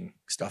interesting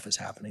stuff is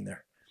happening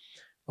there.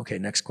 Okay,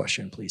 next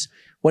question, please.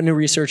 What new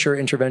research or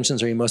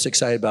interventions are you most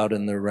excited about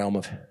in the realm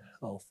of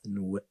health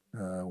and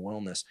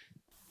wellness?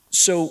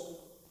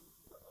 So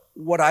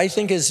what I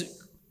think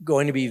is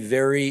going to be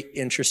very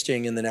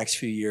interesting in the next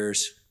few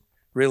years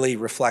really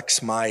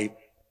reflects my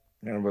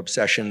kind of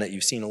obsession that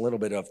you've seen a little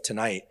bit of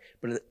tonight,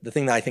 but the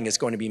thing that I think is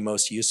going to be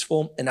most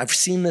useful, and I've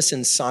seen this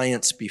in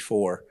science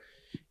before,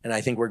 and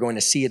I think we're going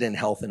to see it in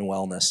health and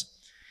wellness,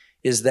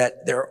 is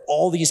that there are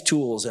all these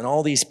tools and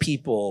all these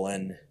people,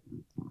 and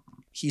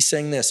he's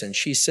saying this and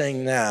she's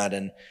saying that,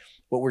 and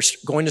what we're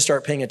going to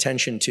start paying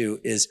attention to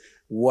is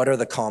what are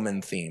the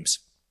common themes,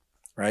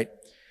 right?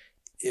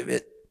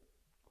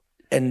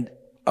 And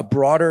a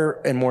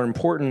broader and more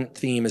important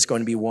theme is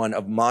going to be one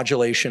of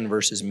modulation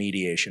versus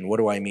mediation. What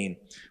do I mean?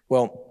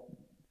 Well,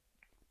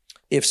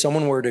 if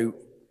someone were to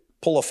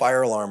pull a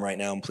fire alarm right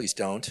now, and please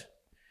don't,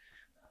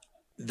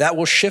 that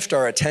will shift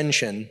our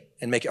attention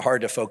and make it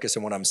hard to focus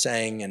on what I'm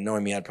saying, and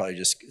knowing me, I'd probably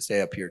just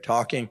stay up here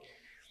talking.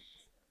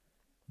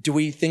 Do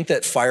we think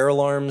that fire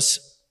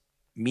alarms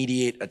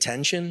mediate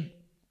attention?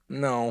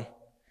 No,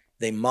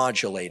 they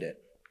modulate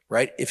it,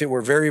 right? If it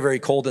were very, very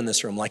cold in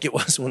this room, like it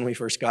was when we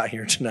first got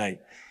here tonight,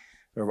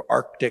 or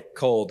Arctic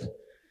cold,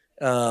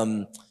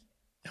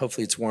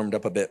 hopefully it's warmed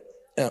up a bit.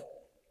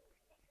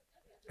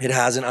 It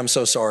hasn't, I'm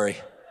so sorry.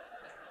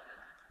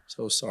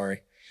 So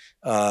sorry.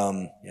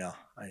 Yeah,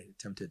 I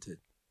attempted to,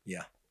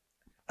 yeah.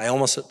 I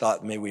almost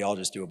thought maybe we all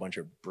just do a bunch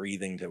of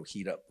breathing to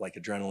heat up, like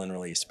adrenaline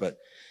release, but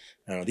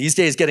I don't know. These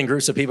days, getting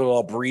groups of people to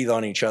all breathe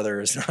on each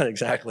other is not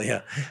exactly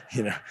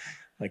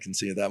I can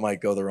see that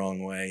might go the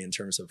wrong way in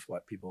terms of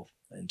what people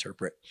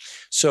interpret.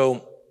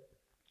 So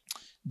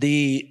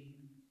the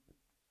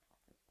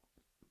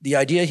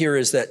idea here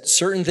is that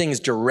certain things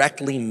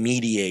directly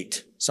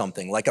mediate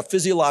something. Like a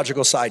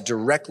physiological side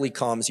directly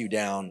calms you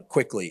down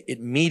quickly. It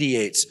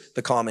mediates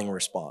the calming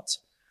response.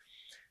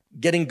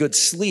 Getting good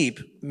sleep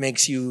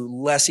makes you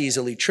less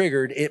easily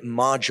triggered. It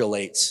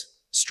modulates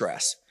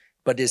stress.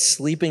 But is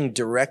sleeping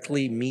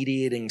directly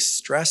mediating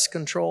stress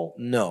control?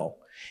 No.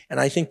 And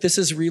I think this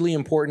is really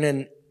important,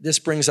 and this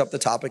brings up the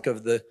topic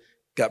of the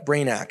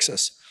gut-brain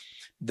axis.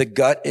 The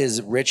gut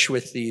is rich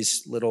with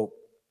these little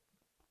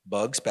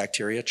bugs,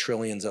 bacteria,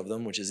 trillions of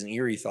them, which is an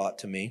eerie thought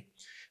to me.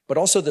 But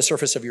also the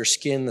surface of your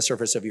skin, the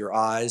surface of your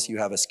eyes. You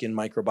have a skin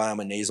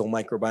microbiome, a nasal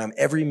microbiome.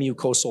 Every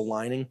mucosal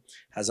lining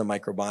has a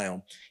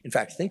microbiome. In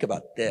fact, think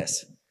about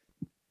this.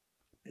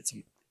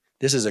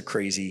 This is a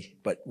crazy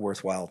but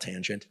worthwhile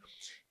tangent.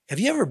 Have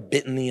you ever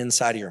bitten the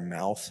inside of your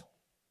mouth?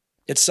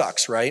 It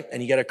sucks, right?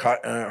 And you get a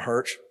cut and it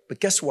hurts. But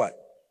guess what?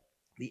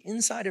 The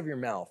inside of your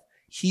mouth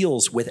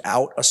heals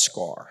without a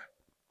scar.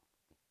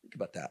 Think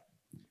about that.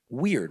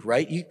 Weird,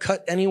 right? You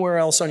cut anywhere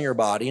else on your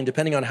body, and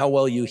depending on how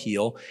well you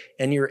heal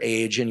and your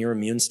age and your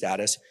immune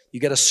status, you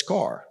get a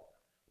scar.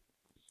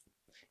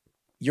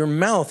 Your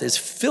mouth is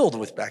filled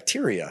with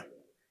bacteria,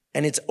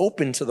 and it's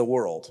open to the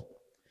world.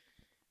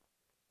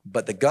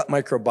 But the gut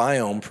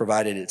microbiome,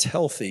 provided it's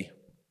healthy,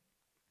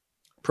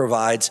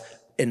 provides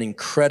an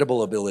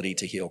incredible ability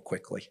to heal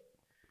quickly.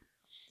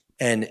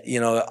 And,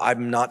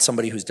 I'm not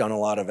somebody who's done a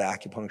lot of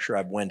acupuncture.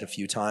 I've went a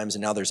few times,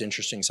 and now there's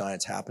interesting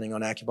science happening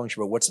on acupuncture.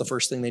 But what's the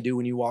first thing they do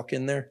when you walk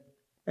in there?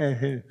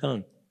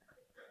 Tongue.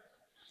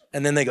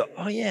 And then they go,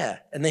 oh, yeah.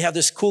 And they have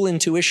this cool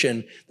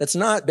intuition that's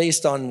not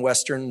based on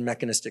Western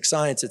mechanistic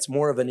science. It's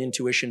more of an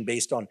intuition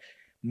based on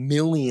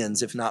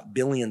millions, if not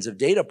billions, of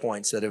data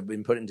points that have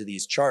been put into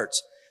these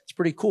charts. It's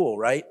pretty cool,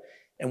 right?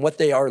 And what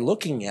they are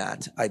looking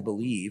at, I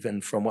believe,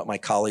 and from what my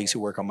colleagues who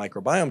work on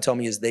microbiome tell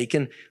me, is they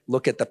can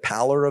look at the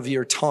pallor of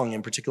your tongue,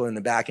 in particular in the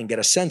back, and get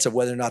a sense of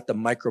whether or not the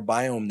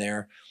microbiome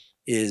there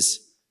is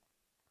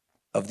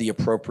of the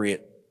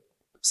appropriate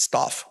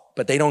stuff.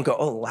 But they don't go,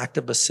 oh,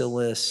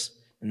 lactobacillus,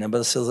 and then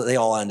bacillus, they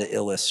all end to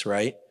illus,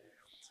 right?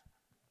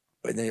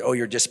 And they, oh,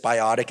 you're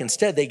dysbiotic.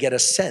 Instead, they get a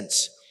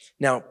sense.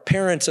 Now,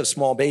 parents of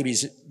small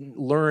babies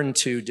learn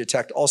to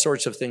detect all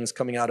sorts of things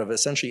coming out of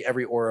essentially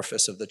every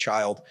orifice of the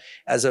child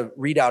as a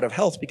readout of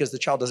health because the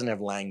child doesn't have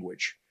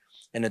language.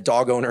 And the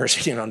dog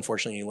owners,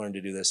 unfortunately, you learn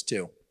to do this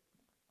too.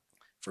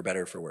 For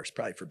better or for worse,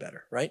 probably for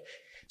better, right?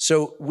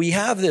 So we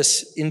have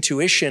this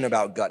intuition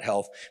about gut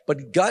health,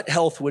 but gut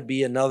health would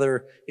be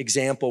another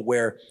example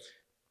where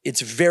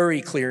it's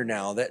very clear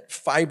now that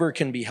fiber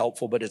can be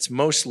helpful, but it's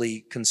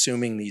mostly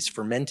consuming these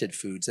fermented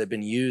foods that have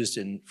been used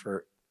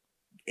for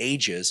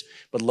ages,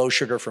 but low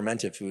sugar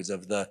fermented foods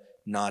of the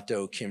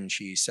natto,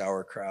 kimchi,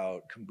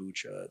 sauerkraut,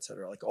 kombucha, et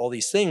cetera. Like all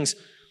these things,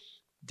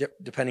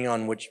 depending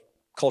on which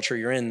culture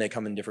you're in, they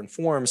come in different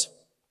forms,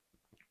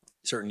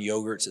 certain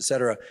yogurts, et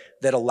cetera,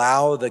 that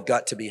allow the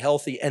gut to be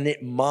healthy, and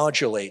it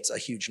modulates a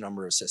huge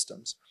number of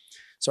systems.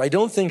 So I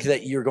don't think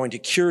that you're going to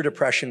cure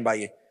depression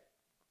by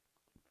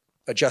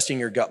adjusting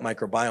your gut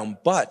microbiome,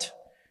 but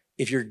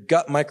if your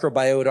gut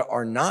microbiota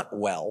are not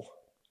well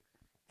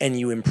and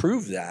you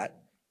improve that,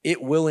 it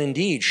will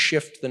indeed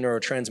shift the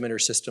neurotransmitter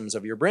systems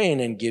of your brain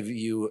and give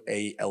you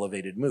an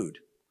elevated mood.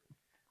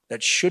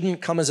 That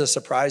shouldn't come as a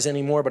surprise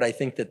anymore, but I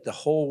think that the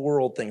whole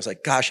world thinks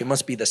like, gosh, it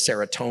must be the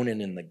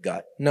serotonin in the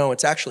gut. No,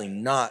 it's actually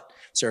not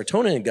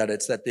serotonin in the gut.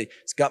 It's that the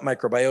gut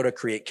microbiota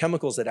create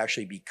chemicals that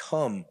actually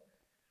become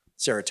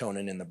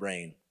serotonin in the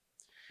brain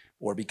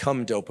or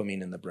become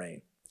dopamine in the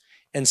brain.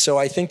 And so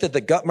I think that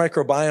the gut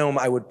microbiome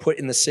I would put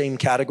in the same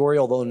category,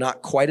 although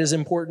not quite as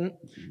important.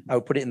 I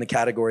would put it in the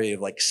category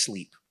of like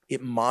sleep.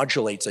 It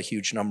modulates a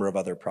huge number of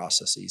other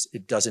processes.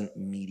 It doesn't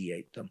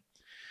mediate them.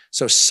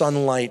 So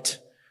sunlight,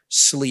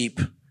 sleep,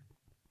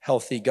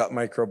 healthy gut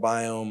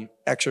microbiome,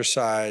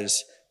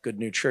 exercise, good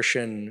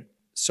nutrition,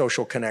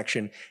 social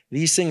connection,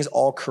 these things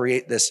all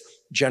create this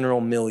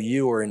general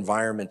milieu or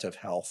environment of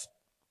health.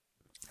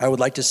 I would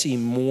like to see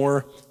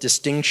more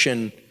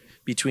distinction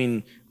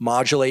between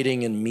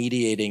modulating and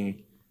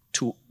mediating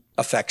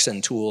effects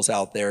and tools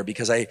out there,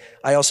 because I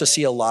also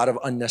see a lot of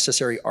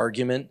unnecessary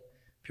argument.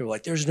 People are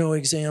like, there's no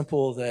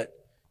example that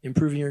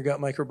improving your gut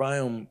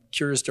microbiome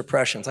cures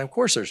depression. It's like, of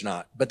course there's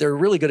not. But there are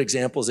really good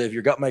examples of if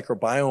your gut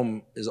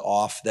microbiome is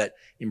off, that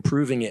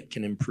improving it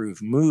can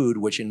improve mood,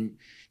 which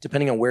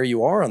depending on where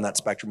you are on that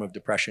spectrum of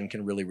depression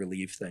can really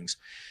relieve things.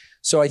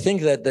 So I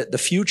think that the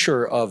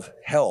future of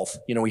health,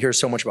 we hear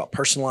so much about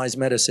personalized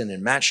medicine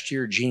and matched to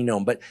your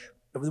genome, but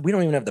we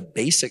don't even have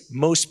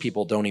most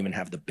people don't even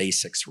have the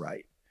basics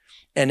right.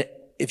 And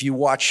if you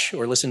watch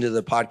or listen to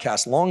the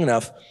podcast long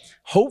enough,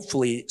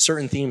 hopefully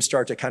certain themes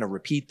start to kind of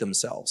repeat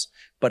themselves.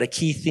 But a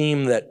key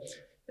theme that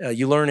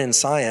you learn in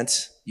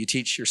science, you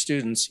teach your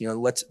students,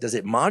 does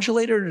it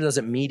modulate it or does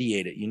it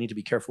mediate it? You need to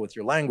be careful with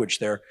your language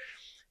there.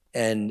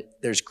 And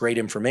there's great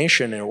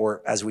information,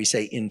 or as we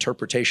say,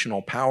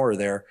 interpretational power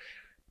there.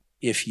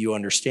 If you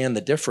understand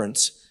the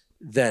difference,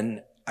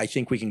 then I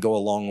think we can go a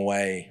long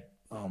way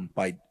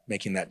by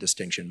making that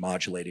distinction,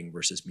 modulating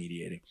versus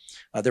mediating.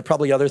 There are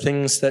probably other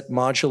things that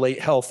modulate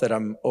health that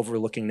I'm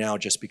overlooking now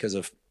just because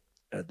of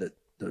the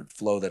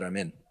flow that I'm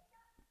in.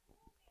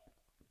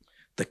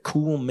 The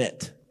cool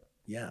mitt.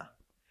 Yeah,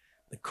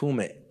 the cool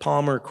mitt.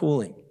 Palmar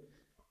cooling.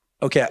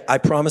 Okay, I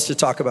promised to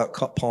talk about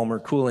Palmar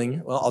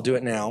cooling. Well, I'll do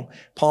it now.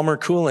 Palmar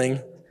cooling,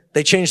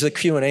 they changed the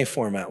Q&A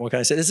format. What can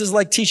I say? This is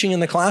like teaching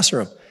in the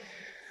classroom.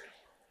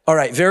 All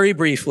right, very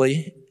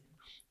briefly,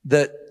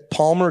 the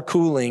Palmar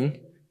cooling,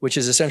 which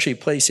is essentially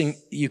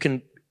you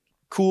can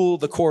cool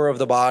the core of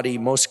the body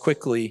most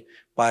quickly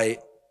by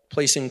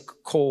placing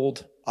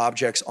cold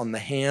objects on the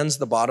hands,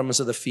 the bottoms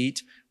of the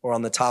feet, or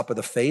on the top of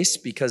the face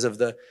because of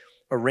the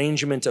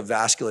arrangement of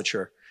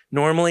vasculature.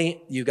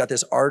 Normally, you've got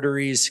this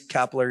arteries,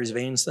 capillaries,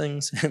 veins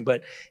things,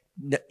 but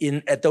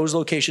at those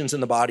locations in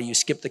the body, you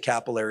skip the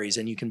capillaries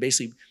and you can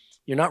basically,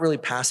 you're not really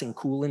passing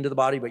cool into the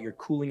body, but you're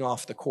cooling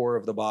off the core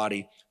of the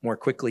body more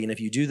quickly. And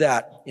if you do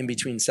that in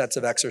between sets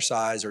of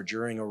exercise or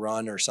during a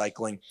run or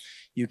cycling,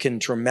 you can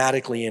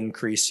dramatically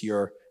increase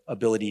your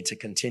ability to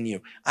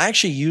continue. I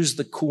actually use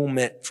the cool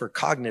mitt for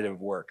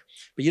cognitive work,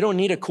 but you don't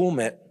need a cool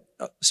mitt.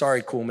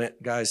 Sorry, cool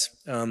mitt, guys.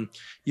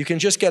 You can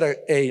just get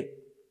a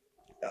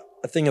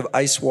thing of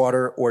ice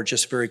water or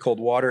just very cold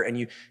water.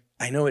 And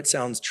I know it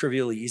sounds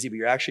trivially easy, but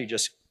you're actually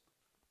just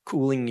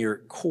cooling your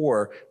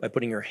core by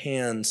putting your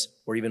hands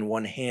or even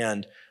one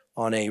hand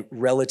on a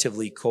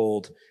relatively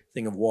cold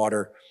thing of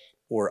water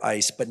or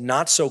ice, but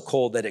not so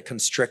cold that it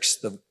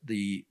constricts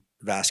the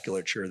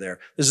vasculature there.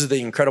 This is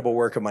the incredible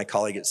work of my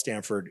colleague at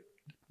Stanford,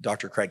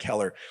 Dr. Craig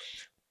Heller.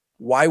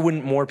 Why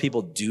wouldn't more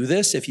people do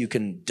this if you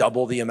can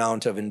double the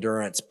amount of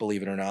endurance,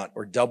 believe it or not,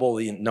 or double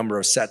the number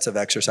of sets of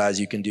exercise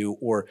you can do,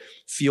 or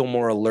feel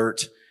more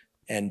alert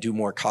and do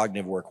more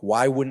cognitive work?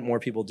 Why wouldn't more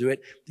people do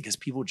it? Because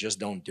people just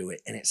don't do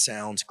it, and it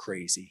sounds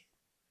crazy.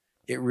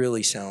 It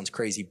really sounds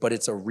crazy, but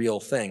it's a real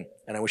thing,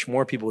 and I wish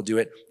more people would do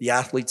it. The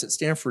athletes at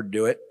Stanford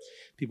do it.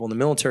 People in the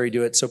military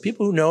do it. So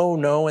people who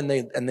know, and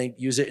they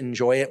use it and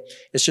enjoy it.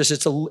 It's just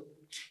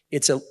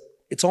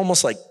it's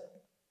almost like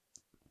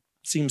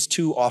seems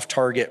too off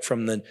target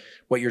from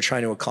what you're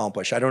trying to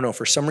accomplish. I don't know.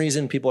 For some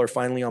reason, people are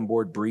finally on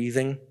board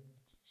breathing,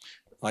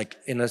 like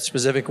in a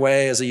specific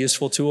way as a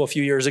useful tool. A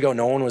few years ago,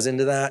 no one was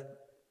into that.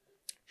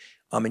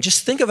 And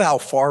just think of how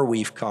far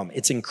we've come.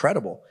 It's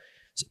incredible.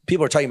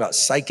 People are talking about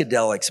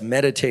psychedelics,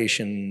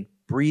 meditation,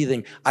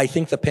 breathing. I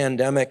think the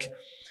pandemic,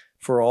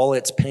 for all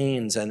its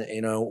pains and,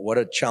 what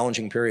a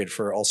challenging period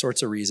for all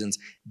sorts of reasons,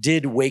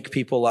 did wake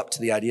people up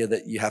to the idea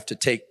that you have to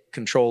take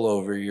control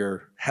over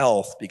your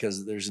health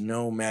because there's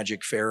no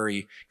magic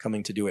fairy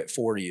coming to do it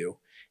for you.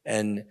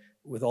 And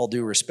with all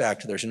due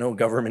respect, there's no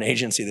government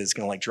agency that's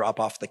going to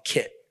drop off the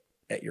kit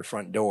at your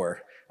front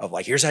door of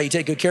here's how you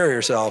take good care of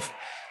yourself.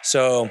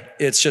 So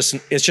it's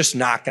just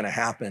not going to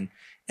happen.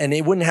 And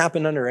it wouldn't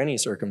happen under any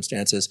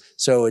circumstances.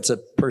 So it's a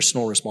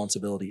personal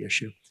responsibility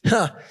issue.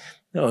 Oh,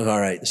 all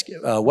right.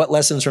 What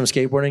lessons from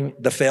skateboarding?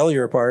 The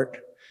failure part,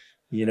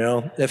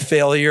 the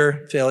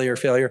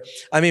failure.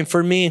 I mean,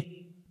 for me,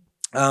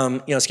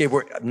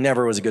 skateboard,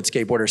 never was a good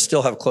skateboarder.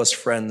 Still have close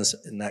friends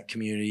in that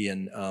community.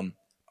 And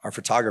our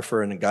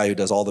photographer and the guy who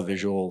does all the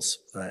visuals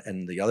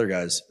and the other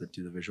guys that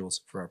do the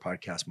visuals for our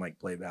podcast, Mike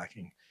Playback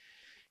and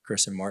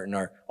Chris and Martin,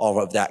 are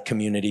all of that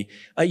community.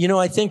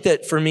 I think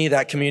that for me,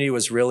 that community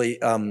was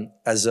really,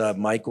 as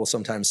Mike will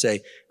sometimes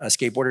say,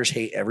 skateboarders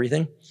hate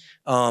everything.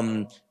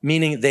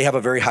 Meaning they have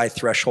a very high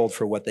threshold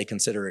for what they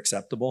consider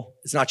acceptable.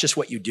 It's not just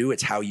what you do,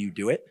 it's how you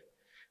do it.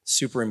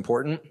 Super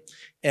important.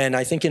 And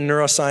I think in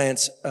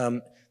neuroscience,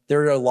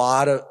 there's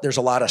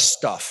a lot of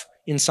stuff.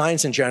 In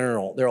science in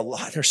general,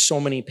 there's so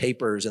many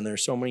papers and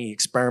there's so many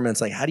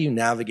experiments. How do you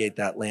navigate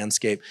that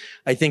landscape?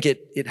 I think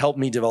it helped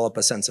me develop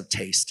a sense of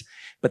taste.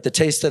 But the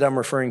taste that I'm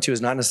referring to is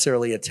not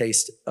necessarily a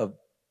taste of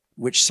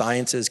which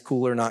science is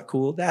cool or not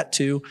cool, that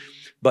too.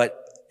 But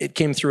it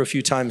came through a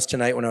few times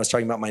tonight when I was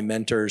talking about my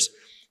mentors.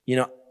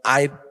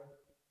 I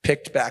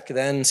picked back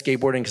then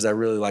skateboarding because I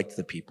really liked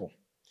the people.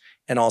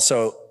 And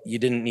also, you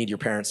didn't need your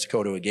parents to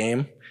go to a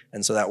game,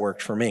 and so that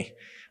worked for me.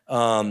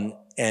 And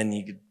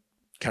you could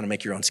kind of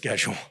make your own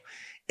schedule.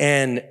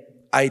 And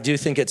I do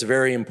think it's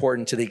very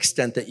important, to the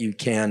extent that you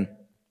can,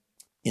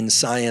 in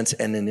science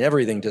and in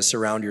everything, to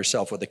surround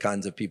yourself with the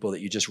kinds of people that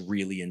you just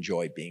really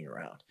enjoy being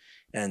around.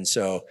 And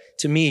so,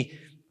 to me,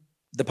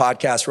 the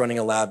podcast, Running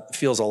a Lab,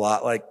 feels a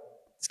lot like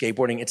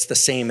skateboarding. It's the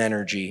same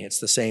energy. It's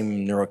the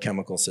same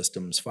neurochemical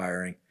systems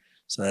firing.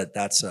 So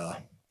that's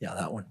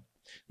that one.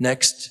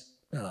 Next,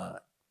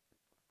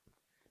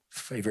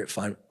 favorite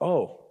Feynman.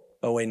 Oh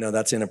wait, no,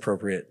 that's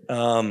inappropriate.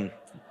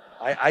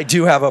 I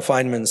do have a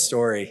Feynman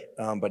story,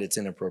 but it's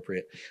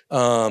inappropriate.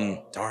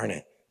 Darn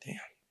it,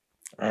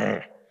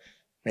 damn.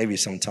 Maybe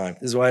sometime.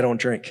 This is why I don't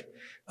drink.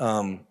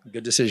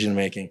 Good decision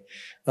making.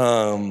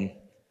 Well,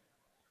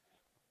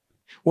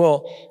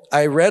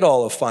 I read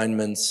all of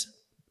Feynman's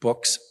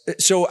books.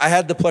 So I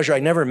had the pleasure, I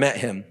never met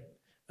him.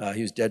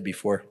 He was dead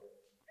before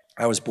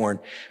I was born.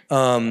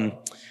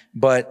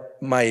 But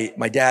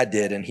my dad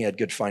did, and he had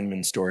good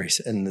Feynman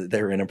stories, and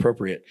they were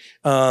inappropriate.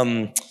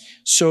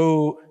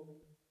 So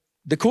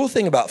the cool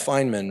thing about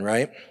Feynman,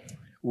 right,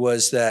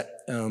 was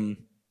that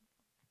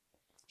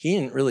he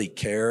didn't really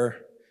care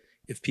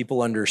if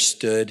people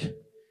understood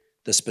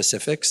the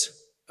specifics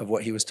of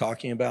what he was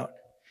talking about.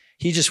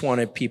 He just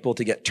wanted people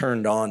to get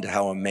turned on to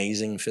how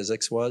amazing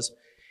physics was.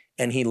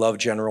 And he loved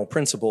general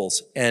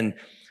principles. And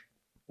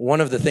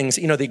one of the things,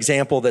 the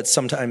example that's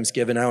sometimes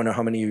given, I don't know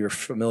how many of you are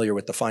familiar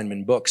with the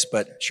Feynman books,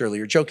 but surely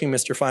you're joking,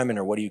 Mr. Feynman,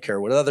 or what do you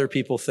care what other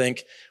people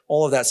think?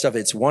 All of that stuff,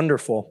 it's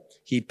wonderful.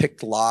 He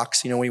picked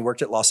locks. When he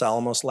worked at Los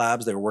Alamos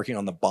Labs, they were working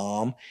on the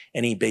bomb,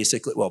 and he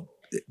basically,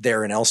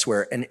 there and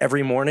elsewhere, and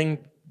every morning,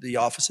 the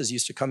offices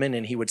used to come in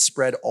and he would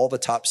spread all the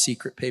top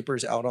secret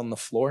papers out on the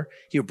floor.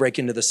 He would break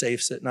into the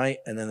safes at night,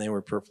 and then they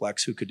were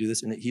perplexed who could do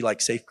this. And he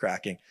liked safe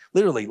cracking,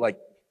 literally like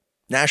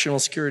national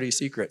security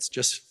secrets,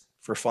 just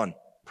for fun.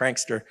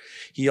 Prankster.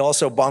 He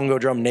also bongo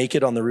drummed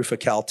naked on the roof of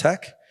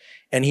Caltech,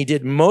 and he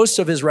did most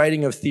of his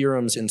writing of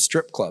theorems in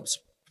strip clubs.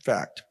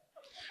 Fact.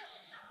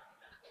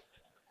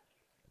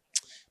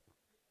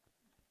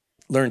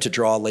 Learned to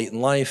draw late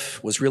in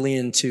life, was really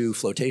into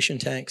flotation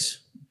tanks,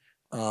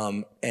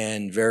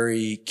 and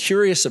very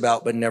curious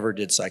about, but never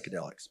did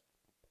psychedelics.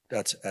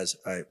 That's as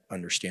I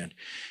understand.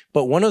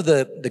 But one of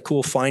the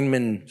cool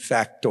Feynman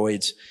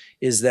factoids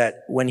is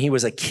that when he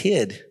was a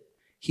kid,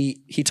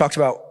 he talked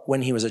about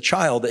when he was a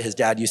child that his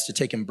dad used to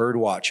take him bird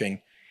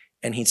watching,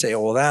 and he'd say,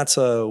 oh, well, that's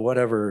a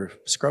whatever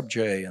scrub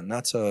jay, and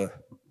that's a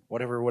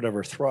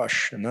whatever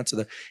thrush, and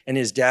and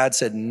his dad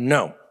said,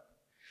 no,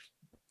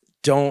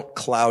 don't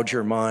cloud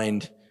your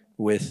mind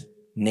with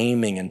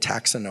naming and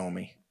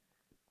taxonomy.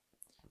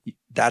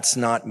 That's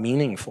not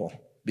meaningful,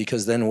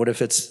 because then what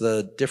if it's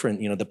the different,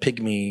 the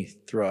pygmy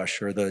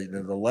thrush or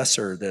the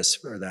lesser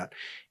this or that?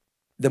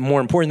 The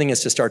more important thing is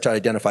to start to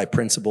identify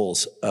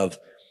principles of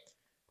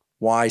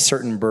why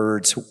certain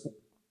birds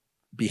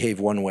behave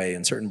one way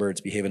and certain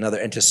birds behave another,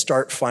 and to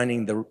start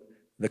finding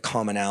the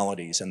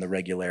commonalities and the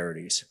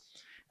regularities.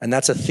 And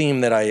that's a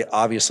theme that I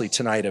obviously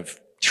tonight have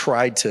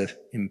tried to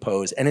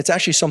impose. And it's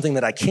actually something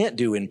that I can't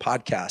do in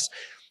podcasts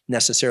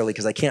necessarily,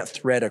 because I can't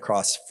thread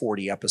across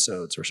 40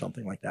 episodes or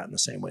something like that in the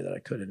same way that I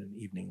could in an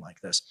evening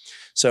like this.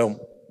 So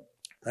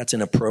that's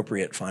an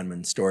appropriate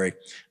Feynman story.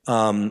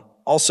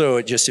 Also,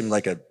 it just seemed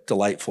like a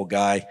delightful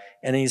guy.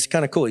 And he's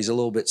kind of cool. He's a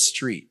little bit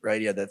street, right?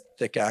 He had that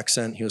thick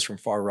accent. He was from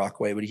Far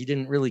Rockaway, but he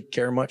didn't really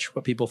care much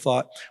what people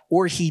thought.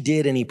 Or he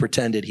did, and he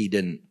pretended he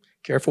didn't.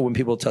 Careful when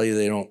people tell you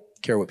they don't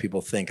care what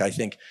people think. I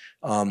think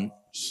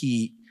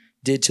he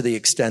did to the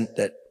extent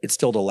that it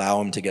still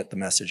allowed him to get the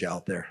message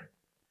out there.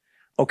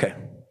 Okay,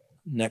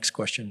 next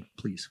question,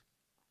 please.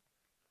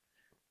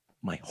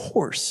 My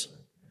horse.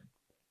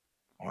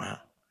 Wow.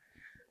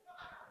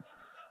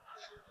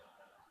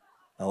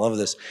 I love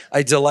this.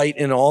 I delight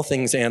in all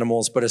things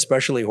animals, but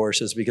especially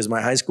horses, because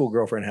my high school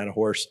girlfriend had a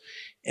horse.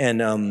 And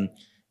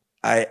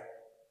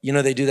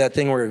they do that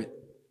thing where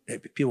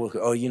people go,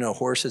 oh,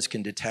 horses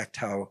can detect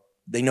how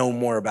they know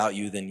more about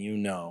you than you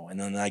know. And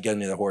then I get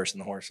into the horse,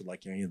 and the horse is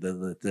like,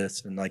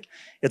 this, and like,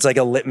 it's like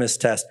a litmus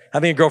test.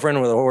 Having a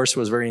girlfriend with a horse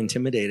was very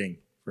intimidating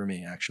for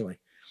me, actually.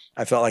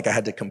 I felt like I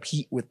had to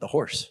compete with the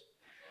horse.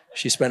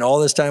 She spent all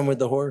this time with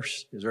the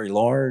horse. It was very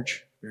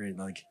large, very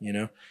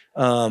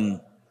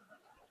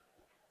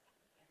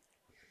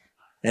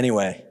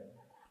Anyway,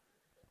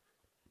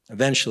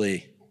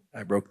 eventually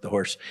I broke the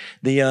horse.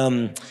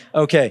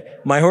 Okay,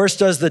 my horse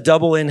does the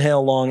double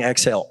inhale, long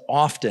exhale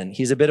often.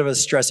 He's a bit of a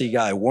stressy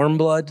guy. Warm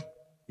blood,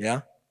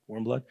 yeah,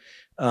 warm blood.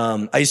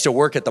 I used to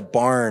work at the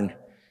barn.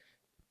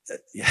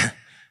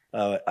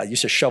 I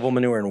used to shovel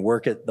manure and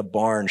work at the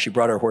barn. She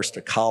brought her horse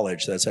to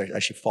college. I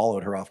actually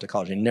followed her off to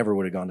college. I never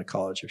would have gone to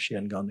college if she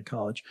hadn't gone to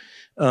college.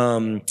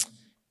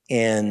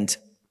 And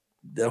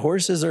the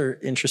horses are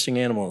interesting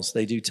animals.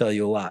 They do tell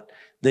you a lot.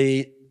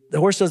 The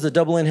horse does the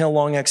double inhale,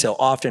 long exhale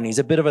often. He's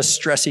a bit of a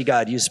stressy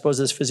guy. Do you suppose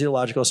this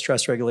physiological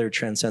stress regulator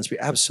transcends?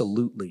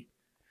 Absolutely.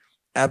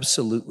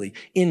 Absolutely.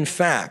 In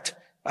fact,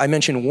 I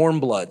mentioned warm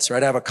bloods,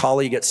 right? I have a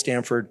colleague at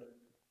Stanford.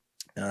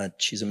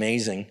 She's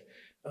amazing.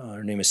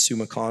 Her name is Sue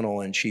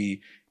McConnell, and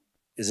she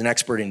is an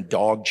expert in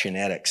dog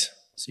genetics.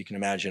 So you can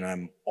imagine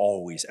I'm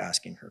always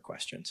asking her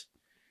questions.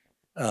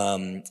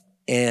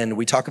 And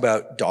we talk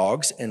about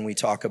dogs, and we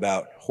talk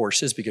about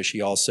horses, because she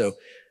also,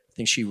 I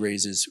think she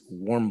raises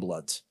warm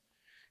bloods.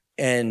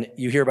 And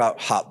you hear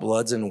about hot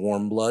bloods and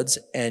warm bloods.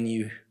 And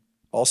you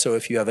also,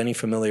 if you have any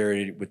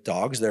familiarity with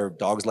dogs, there are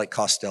dogs like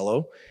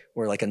Costello,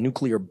 where like a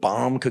nuclear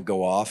bomb could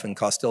go off and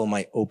Costello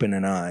might open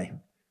an eye.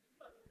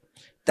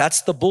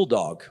 That's the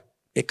bulldog,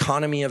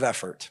 economy of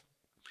effort.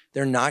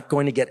 They're not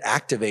going to get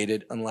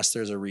activated unless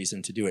there's a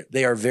reason to do it.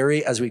 They are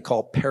very, as we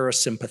call,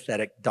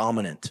 parasympathetic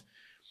dominant.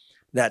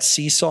 That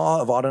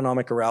seesaw of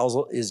autonomic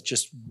arousal is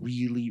just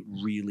really,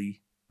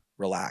 really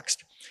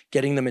relaxed.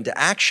 Getting them into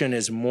action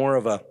is more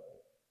of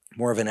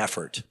an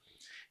effort.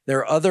 There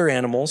are other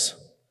animals,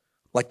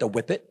 like the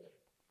whippet,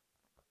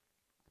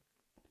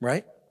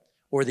 right?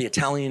 Or the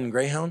Italian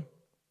greyhound,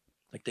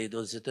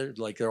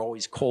 they're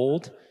always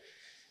cold,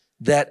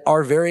 that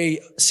are very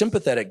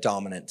sympathetic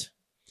dominant.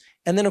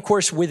 And then, of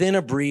course, within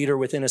a breed or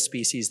within a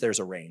species, there's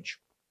a range.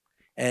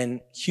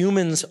 And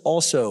humans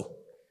also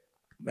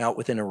out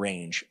within a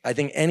range. I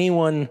think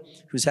anyone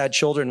who's had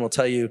children will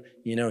tell you,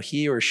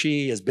 he or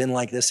she has been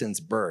like this since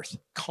birth.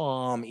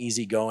 Calm,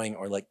 easygoing,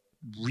 or like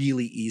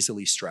really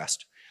easily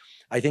stressed.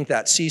 I think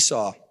that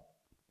seesaw,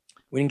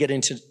 we didn't get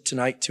into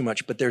tonight too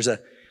much, but there's a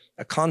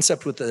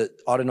concept with the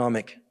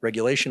autonomic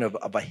regulation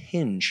of a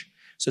hinge.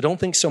 So don't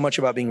think so much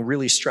about being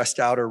really stressed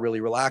out or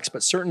really relaxed,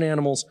 but certain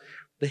animals,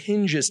 the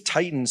hinge is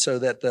tightened so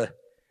that the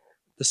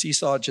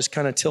seesaw just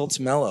kind of tilts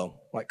mellow,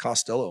 like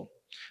Costello.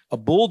 A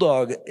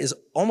bulldog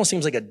almost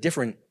seems like a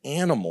different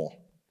animal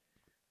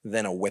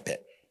than a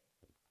whippet.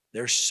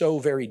 They're so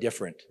very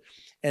different.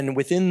 And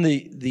within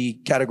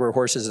the category of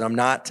horses, and I'm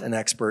not an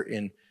expert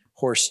in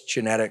horse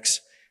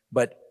genetics,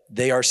 but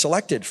they are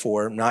selected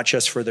for, not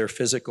just for their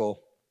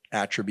physical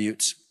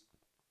attributes,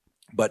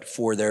 but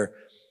for their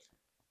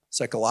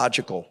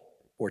psychological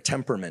or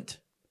temperament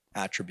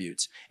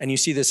attributes. And you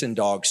see this in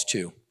dogs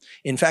too.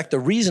 In fact, the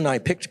reason I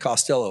picked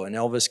Costello, and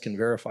Elvis can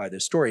verify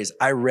this story, is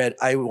I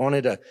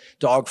wanted a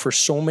dog for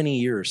so many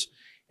years.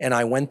 And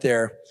I went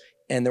there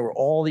and there were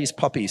all these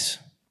puppies.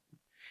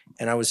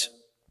 And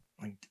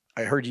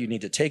I heard you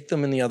need to take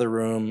them in the other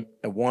room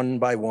one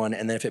by one.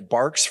 And then if it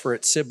barks for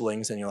its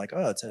siblings, then you're like,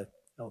 oh, it's a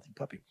healthy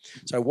puppy.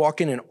 So I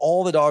walk in and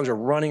all the dogs are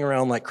running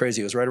around like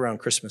crazy. It was right around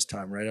Christmas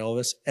time, right,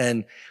 Elvis?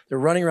 And they're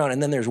running around.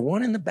 And then there's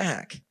one in the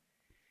back.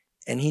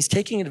 And he's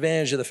taking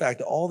advantage of the fact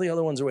that all the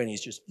other ones are away and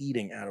he's just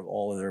eating out of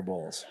all of their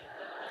bowls.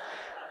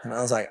 And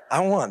I was like, I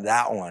want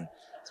that one.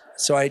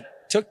 So I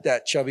took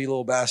that chubby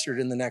little bastard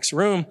in the next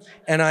room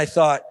and I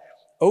thought,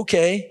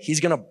 okay, he's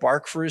going to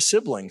bark for his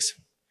siblings.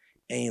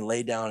 And he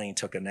laid down and he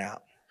took a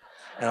nap.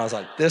 And I was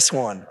like, this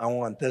one, I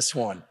want this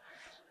one.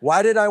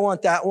 Why did I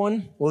want that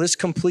one? Well, this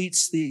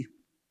completes the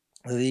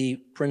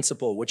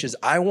principle, which is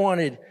I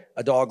wanted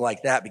a dog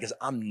like that because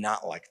I'm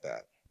not like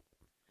that.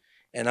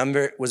 And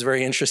I was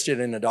very interested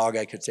in a dog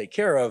I could take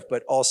care of,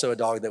 but also a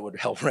dog that would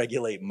help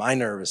regulate my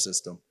nervous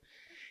system.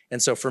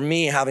 And so for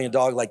me, having a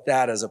dog like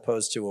that as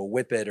opposed to a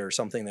whippet or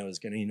something that was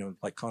going to,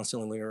 like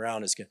constantly look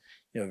around is going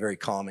to, a very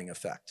calming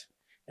effect.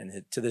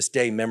 And to this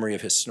day, memory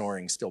of his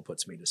snoring still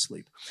puts me to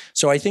sleep.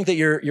 So I think that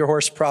your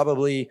horse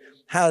probably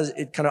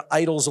it kind of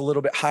idles a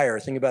little bit higher.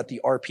 Think about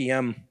the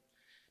RPM,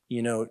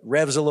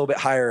 revs a little bit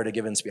higher at a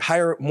given speed,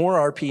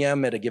 more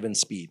RPM at a given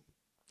speed.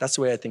 That's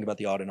the way I think about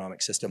the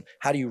autonomic system.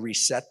 How do you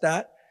reset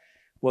that?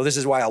 Well, this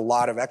is why a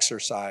lot of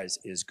exercise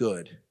is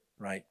good,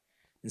 right?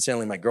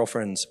 Incidentally, my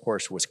girlfriend's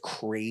horse was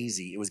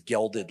crazy. It was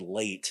gelded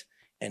late,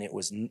 and it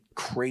was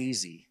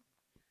crazy.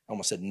 I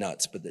almost said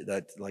nuts, but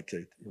that's like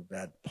a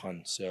bad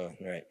pun. So,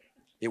 right.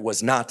 It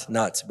was not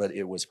nuts, but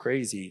it was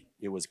crazy.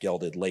 It was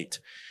gelded late.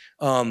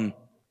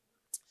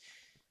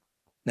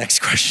 Next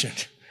question.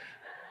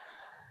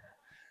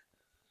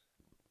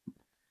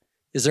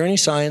 Is there any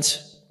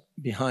science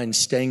behind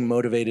staying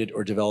motivated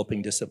or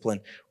developing discipline?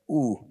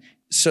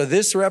 So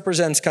this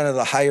represents kind of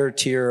the higher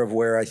tier of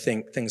where I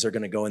think things are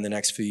going to go in the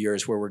next few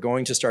years, where we're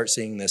going to start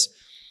seeing this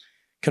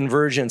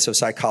convergence of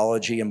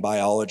psychology and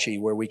biology,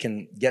 where we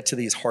can get to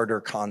these harder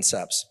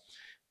concepts.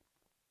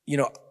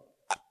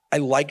 I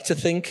like to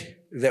think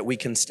that we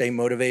can stay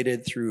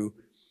motivated through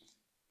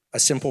a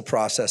simple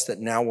process that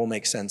now will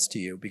make sense to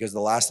you, because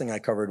the last thing I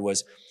covered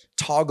was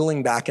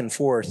toggling back and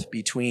forth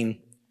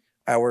between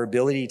our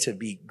ability to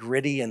be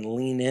gritty and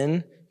lean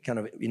in, kind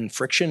of in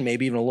friction,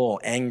 maybe even a little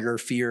anger,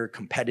 fear,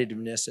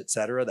 competitiveness, et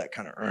cetera, that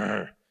kind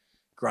of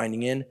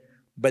grinding in,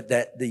 but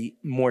that the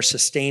more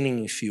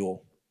sustaining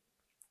fuel,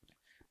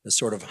 the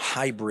sort of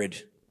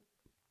hybrid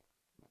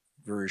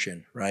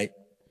version, right?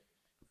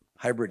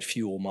 Hybrid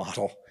fuel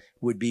model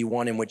would be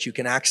one in which you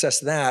can access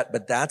that,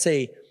 but that's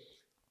a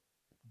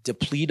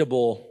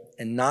depletable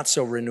and not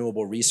so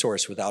renewable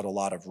resource without a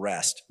lot of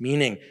rest.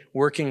 Meaning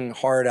working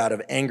hard out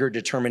of anger,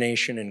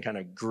 determination, and kind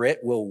of grit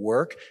will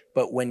work,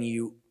 but when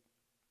you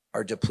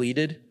are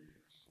depleted,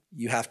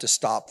 you have to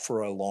stop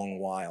for a long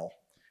while.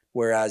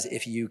 Whereas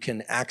if you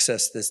can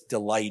access this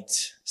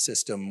delight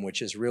system,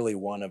 which is really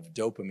one of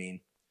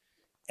dopamine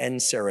and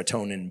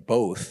serotonin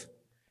both,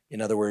 in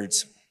other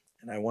words,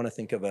 and I want to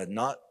think of a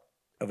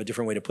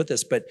different way to put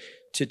this, but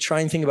to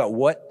try and think about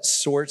what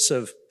sorts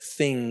of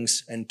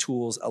things and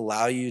tools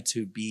allow you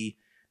to be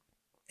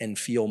and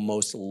feel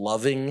most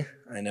loving.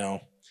 I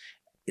know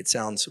it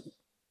sounds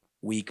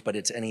weak, but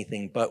it's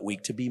anything but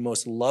weak. To be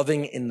most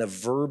loving in the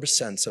verb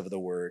sense of the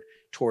word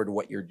toward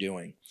what you're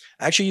doing.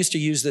 I actually used to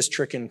use this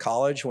trick in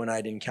college when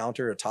I'd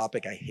encounter a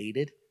topic I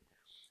hated.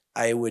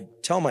 I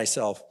would tell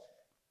myself,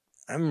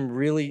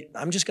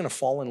 I'm just going to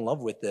fall in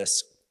love with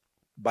this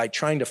by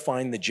trying to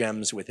find the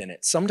gems within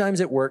it. Sometimes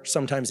it worked,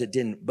 sometimes it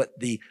didn't, but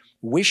the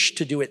wish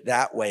to do it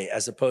that way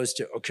as opposed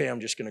to, okay, I'm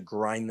just going to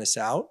grind this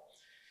out,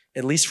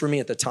 at least for me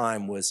at the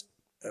time, was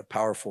a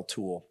powerful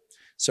tool.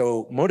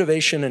 So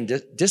motivation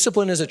and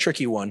discipline is a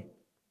tricky one.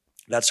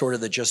 That's sort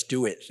of the just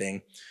do it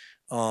thing.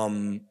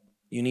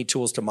 You need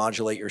tools to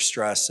modulate your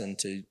stress and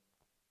to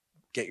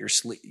get your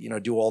sleep,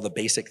 do all the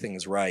basic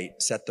things right,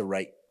 set the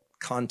right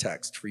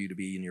context for you to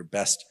be in your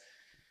best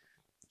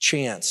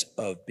chance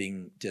of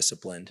being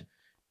disciplined.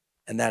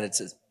 And that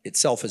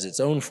itself is its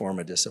own form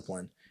of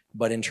discipline.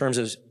 But in terms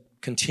of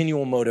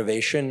continual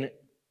motivation,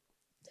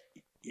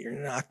 you're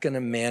not going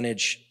to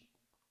manage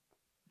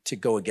to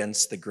go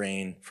against the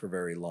grain for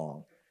very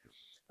long.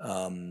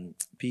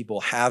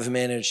 People have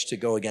managed to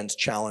go against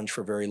challenge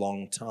for very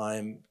long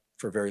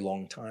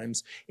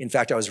times. In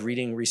fact, I was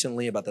reading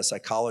recently about the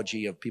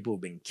psychology of people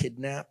who've been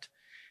kidnapped,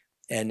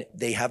 and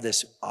they have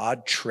this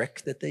odd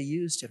trick that they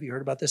used. Have you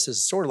heard about this?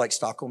 It's sort of like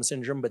Stockholm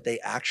Syndrome, but they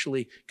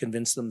actually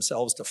convince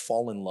themselves to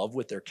fall in love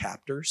with their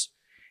captors,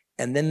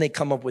 and then they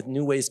come up with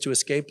new ways to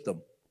escape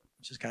them,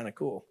 which is kind of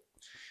cool.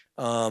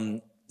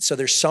 So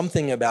there's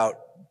something about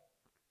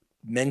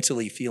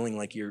mentally feeling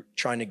like you're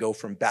trying to go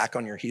from back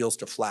on your heels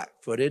to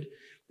flat-footed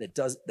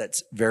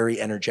that's very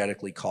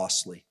energetically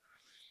costly.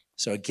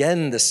 So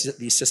again,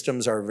 these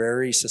systems are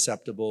very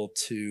susceptible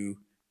to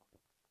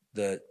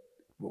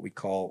what we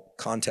call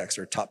context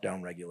or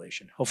top-down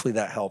regulation. Hopefully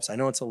that helps. I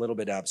know it's a little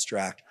bit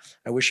abstract.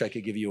 I wish I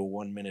could give you a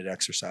 1-minute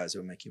exercise that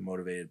would make you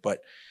motivated,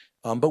 but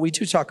we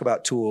do talk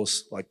about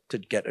tools like to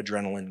get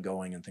adrenaline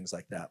going and things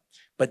like that.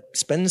 But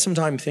spend some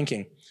time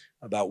thinking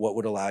about what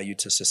would allow you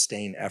to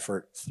sustain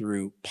effort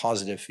through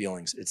positive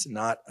feelings. It's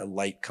not a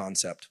light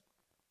concept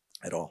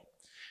at all.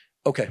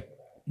 Okay,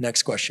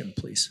 next question,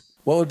 please.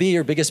 What would be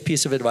your biggest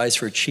piece of advice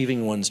for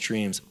achieving one's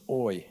dreams?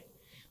 Oy,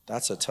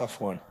 that's a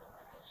tough one.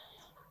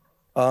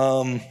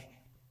 Again,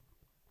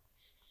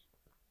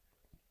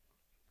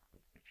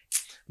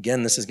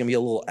 this is going to be a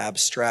little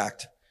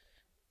abstract.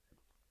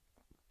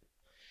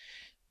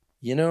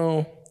 You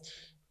know,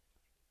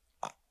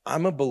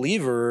 I'm a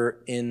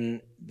believer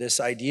in this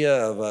idea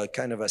of a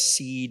kind of a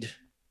seed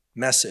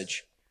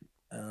message.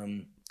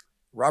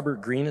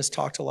 Robert Greene has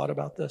talked a lot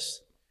about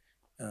this,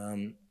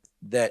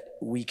 that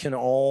we can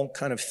all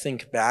kind of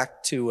think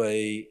back to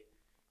a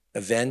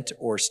event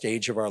or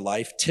stage of our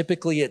life.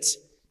 Typically it's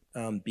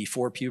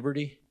before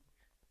puberty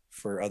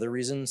for other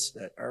reasons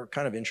that are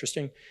kind of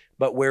interesting,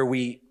 but where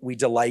we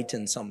delight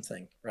in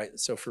something, right?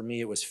 So for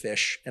me, it was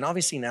fish. And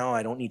obviously now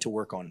I don't need to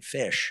work on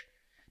fish.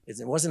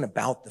 It wasn't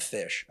about the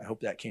fish. I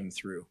hope that came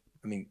through.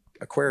 I mean,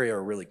 aquaria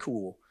are really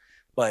cool,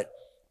 but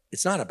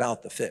it's not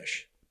about the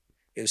fish.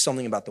 It was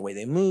something about the way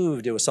they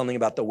moved. It was something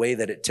about the way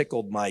that it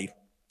tickled my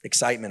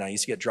excitement. I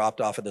used to get dropped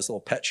off at this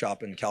little pet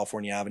shop in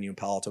California Avenue in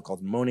Palo Alto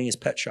called Monet's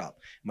Pet Shop.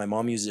 My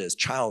mom used it as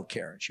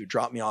childcare. She would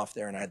drop me off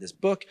there, and I had this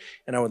book,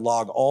 and I would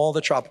log all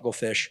the tropical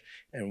fish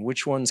and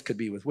which ones could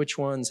be with which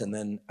ones, and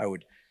then I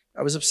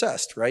was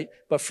obsessed, right?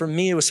 But for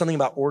me, it was something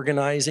about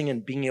organizing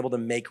and being able to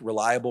make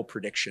reliable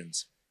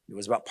predictions. It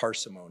was about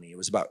parsimony. It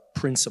was about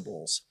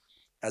principles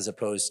as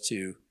opposed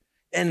to,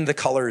 and the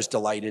colors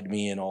delighted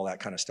me and all that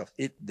kind of stuff.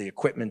 The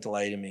equipment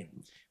delighted me.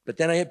 But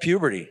then I hit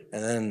puberty,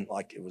 and then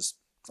like it was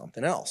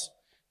something else.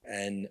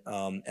 And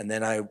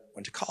then I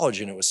went to college,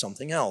 and it was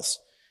something else.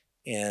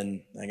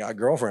 And I got a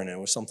girlfriend, and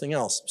it was something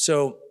else.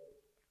 So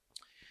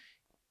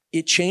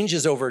it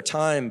changes over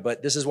time,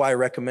 but this is why I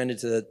recommended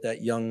to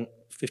that young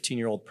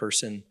 15-year-old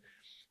person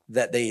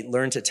that they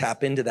learn to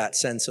tap into that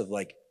sense of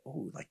like,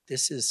 oh, like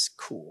this is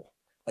cool.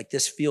 Like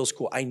this feels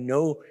cool. I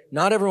know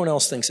not everyone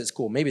else thinks it's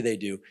cool. Maybe they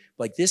do.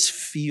 Like this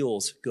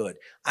feels good.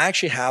 I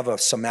actually have a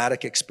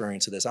somatic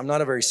experience of this. I'm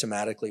not a very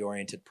somatically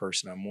oriented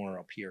person. I'm more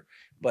up here.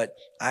 But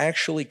I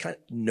actually kind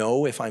of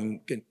know if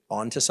I'm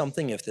onto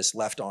something, if this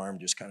left arm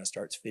just kind of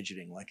starts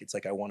fidgeting, like it's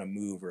like I want to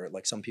move, or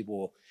like some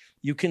people,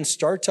 you can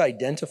start to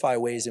identify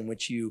ways in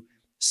which you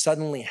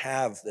suddenly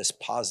have this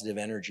positive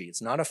energy.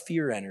 It's not a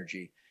fear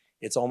energy.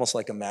 It's almost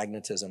like a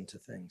magnetism to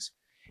things.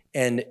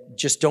 And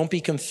just don't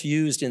be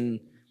confused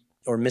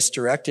or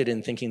misdirected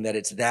in thinking that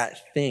it's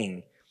that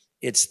thing.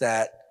 It's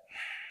that,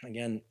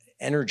 again,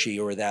 energy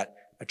or that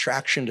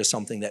attraction to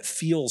something that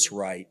feels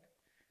right,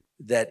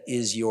 that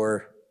is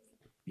your,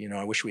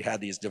 I wish we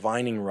had these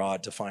divining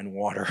rod to find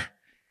water.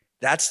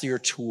 That's your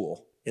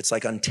tool. It's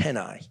like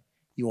antennae.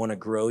 You want to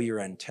grow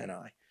your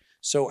antennae.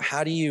 So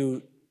how do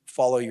you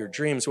follow your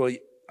dreams? Well,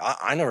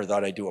 I never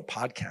thought I'd do a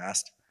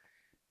podcast.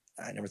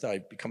 I never thought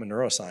I'd become a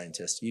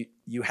neuroscientist.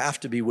 You have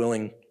to be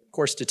willing, of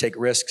course, to take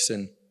risks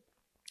and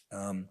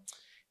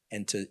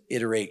to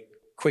iterate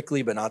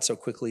quickly, but not so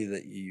quickly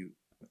that you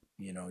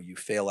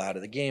fail out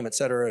of the game, et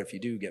cetera. If you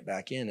do, get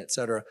back in, et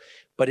cetera.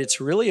 But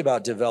it's really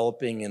about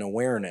developing an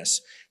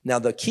awareness. Now,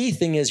 the key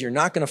thing is you're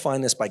not going to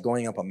find this by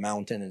going up a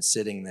mountain and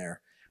sitting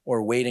there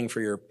or waiting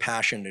for your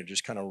passion to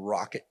just kind of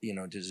rocket,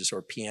 to just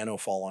sort of piano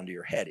fall onto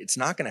your head. It's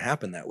not going to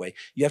happen that way.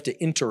 You have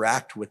to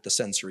interact with the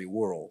sensory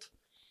world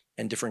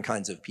and different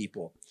kinds of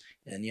people.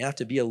 And you have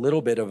to be a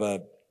little bit of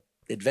a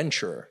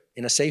adventurer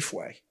in a safe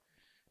way,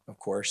 of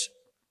course,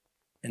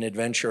 an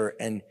adventurer,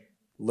 and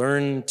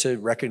learn to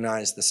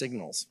recognize the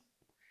signals.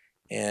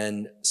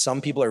 And some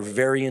people are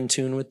very in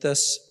tune with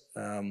this.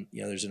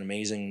 There's an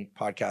amazing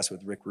podcast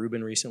with Rick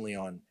Rubin recently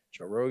on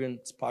Joe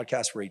Rogan's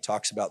podcast where he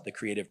talks about the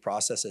creative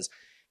process as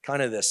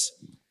kind of this,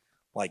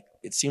 like,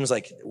 it seems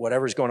like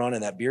whatever's going on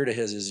in that beard of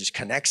his is just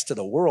connects to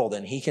the world,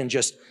 and he can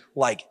just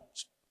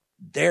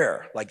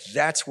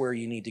that's where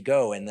you need to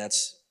go. And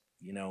that's,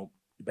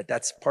 but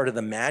that's part of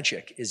the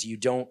magic is you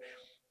don't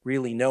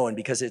really know. And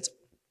because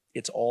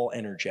it's all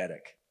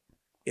energetic.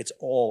 It's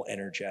all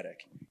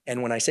energetic.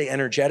 And when I say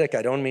energetic,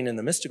 I don't mean in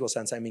the mystical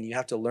sense. I mean, you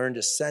have to learn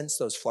to sense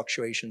those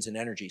fluctuations in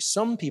energy.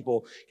 Some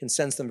people can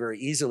sense them very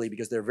easily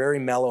because they're very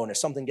mellow. And if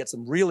something gets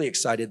them really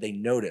excited, they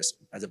notice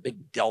as a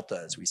big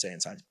delta, as we say in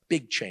science,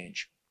 big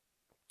change.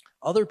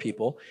 Other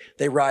people,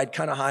 they ride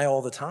kind of high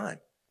all the time.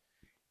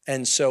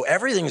 And so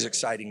everything's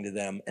exciting to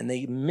them, and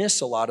they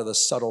miss a lot of the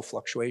subtle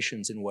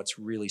fluctuations in what's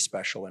really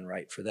special and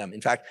right for them.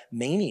 In fact,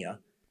 mania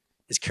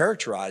is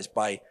characterized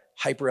by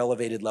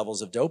hyper-elevated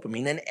levels of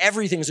dopamine, and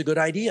everything's a good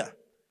idea,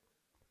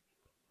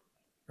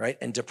 right?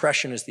 And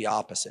depression is the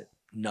opposite.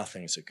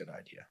 Nothing's a good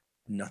idea.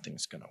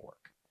 Nothing's going to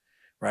work,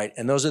 right?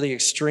 And those are the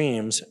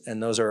extremes,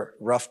 and those are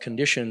rough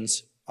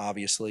conditions,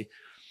 obviously.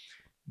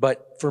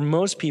 But for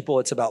most people,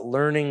 it's about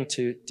learning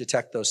to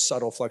detect those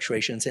subtle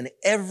fluctuations. And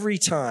every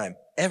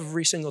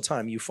single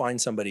time you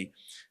find somebody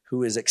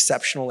who is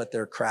exceptional at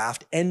their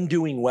craft and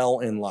doing well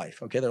in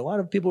life. Okay, there are a lot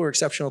of people who are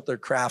exceptional at their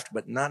craft,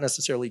 but not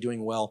necessarily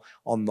doing well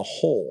on the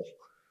whole.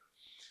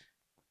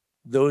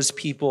 Those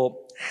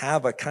people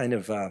have a kind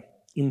of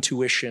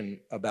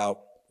intuition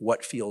about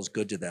what feels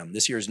good to them.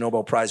 This year's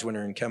Nobel Prize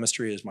winner in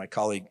chemistry is my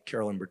colleague,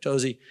 Carolyn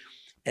Bertozzi.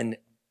 And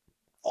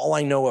all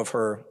I know of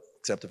her,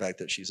 except the fact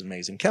that she's an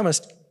amazing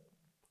chemist,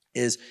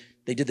 is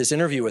they did this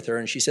interview with her,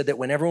 and she said that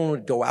when everyone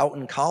would go out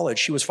in college,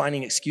 she was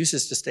finding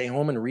excuses to stay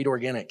home and read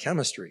organic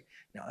chemistry.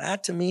 Now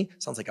that to me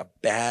sounds like a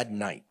bad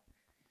night.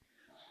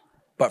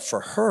 But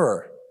for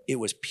her, it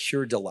was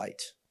pure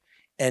delight.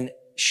 And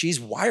she's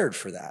wired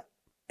for that.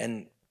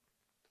 And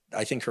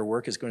I think her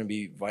work is going to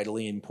be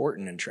vitally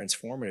important and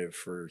transformative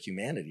for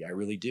humanity. I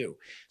really do.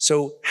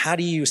 So how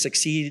do you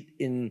succeed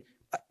in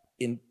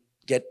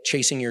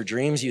chasing your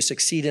dreams? You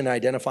succeed in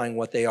identifying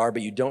what they are,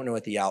 but you don't know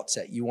at the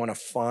outset. You want to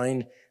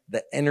find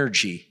the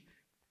energy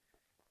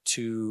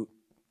to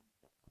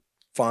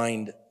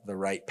find the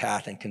right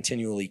path and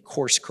continually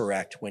course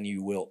correct when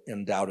you will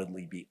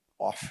undoubtedly be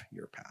off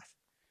your path.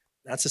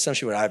 That's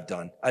essentially what I've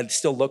done. I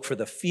still look for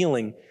the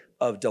feeling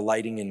of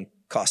delighting in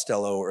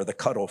Costello or the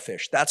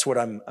cuttlefish. That's what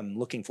I'm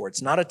looking for.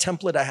 It's not a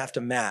template I have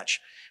to match,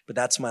 but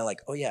that's my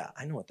oh yeah,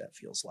 I know what that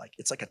feels like.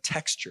 It's like a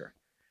texture.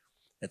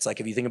 It's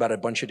like if you think about a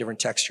bunch of different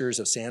textures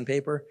of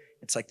sandpaper,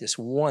 it's like this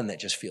one that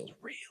just feels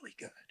really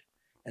good.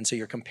 And so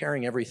you're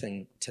comparing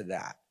everything to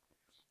that.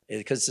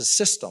 Because it's a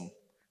system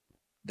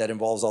that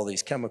involves all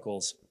these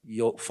chemicals.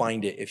 You'll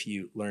find it if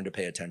you learn to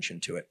pay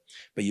attention to it.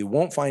 But you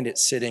won't find it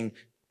sitting,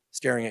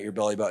 staring at your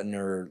belly button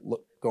or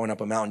going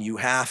up a mountain. You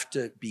have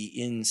to be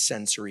in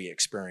sensory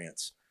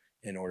experience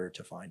in order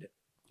to find it.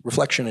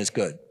 Reflection is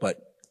good,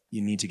 but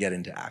you need to get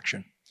into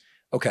action.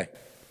 Okay.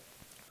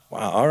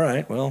 Wow, all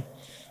right, well.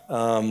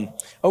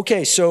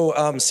 Okay, so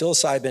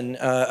psilocybin,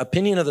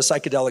 opinion of the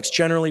psychedelics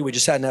generally. We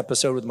just had an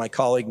episode with my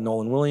colleague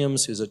Nolan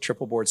Williams, who's a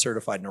triple board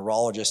certified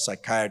neurologist,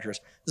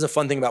 psychiatrist. This is a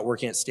fun thing about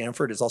working at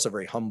Stanford. It's also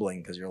very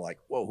humbling because you're like,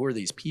 whoa, who are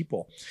these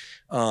people?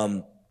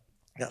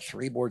 Got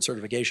 3 board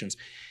certifications.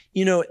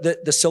 You know, the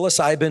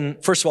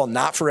psilocybin, first of all,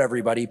 not for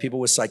everybody. People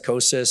with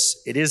psychosis,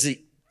 it is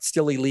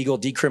still illegal,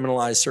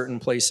 decriminalized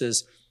certain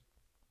places.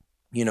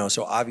 You know,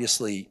 so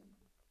obviously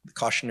the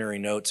cautionary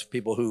notes,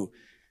 people who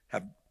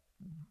have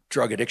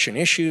drug addiction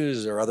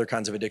issues or other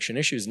kinds of addiction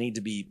issues need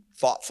to be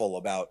thoughtful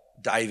about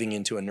diving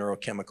into a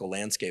neurochemical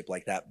landscape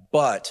like that.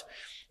 But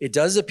it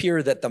does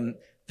appear that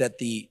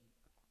the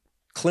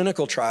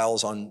clinical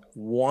trials on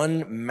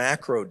one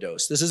macro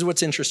dose, this is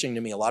what's interesting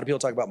to me. A lot of people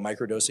talk about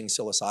microdosing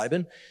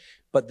psilocybin,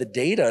 but the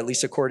data, at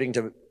least according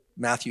to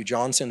Matthew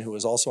Johnson, who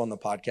was also on the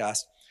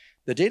podcast,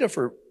 the data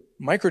for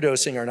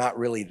microdosing are not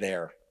really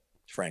there,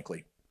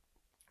 frankly.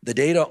 The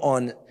data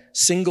on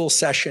single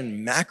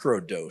session macro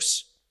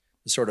dose,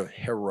 the sort of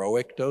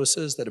heroic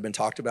doses that have been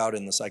talked about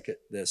in the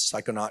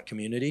psychonaut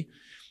community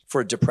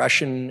for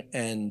depression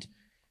and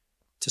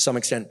to some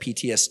extent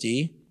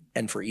PTSD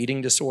and for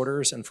eating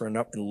disorders and for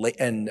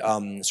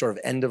sort of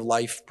end of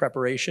life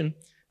preparation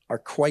are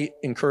quite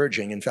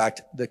encouraging. In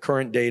fact, the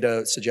current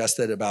data suggests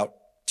that about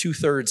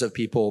 2/3 of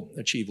people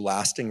achieve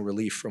lasting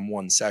relief from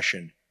one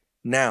session.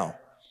 Now,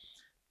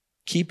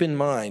 keep in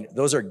mind,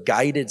 those are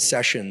guided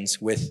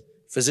sessions with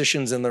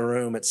physicians in the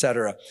room, et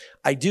cetera.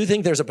 I do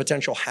think there's a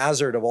potential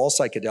hazard of all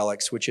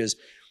psychedelics, which is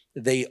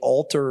they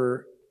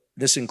alter,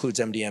 this includes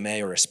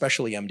MDMA or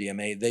especially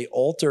MDMA, they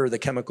alter the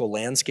chemical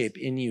landscape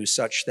in you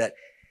such that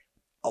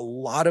a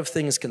lot of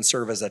things can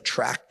serve as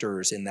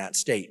attractors in that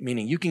state,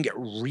 meaning you can get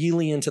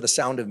really into the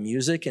sound of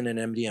music in an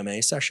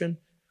MDMA session,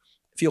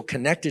 feel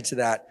connected to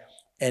that,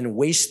 and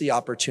waste the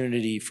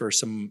opportunity for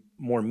some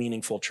more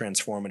meaningful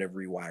transformative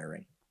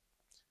rewiring.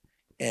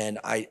 And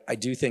I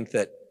do think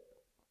that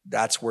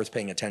that's worth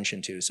paying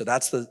attention to. So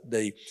that's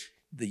the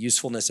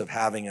usefulness of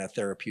having a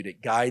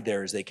therapeutic guide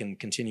there, is they can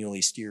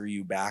continually steer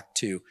you back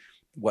to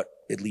what,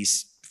 at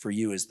least for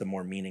you, is the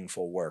more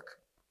meaningful work.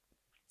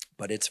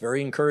 But it's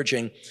very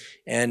encouraging.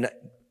 And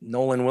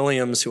Nolan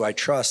Williams, who I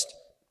trust,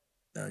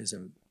 he's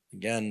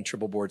again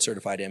triple board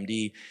certified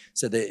MD,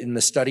 said that in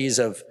the studies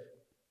of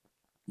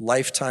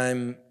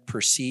lifetime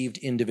perceived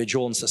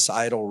individual and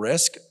societal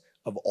risk,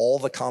 of all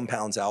the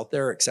compounds out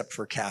there except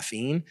for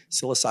caffeine,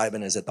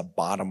 psilocybin is at the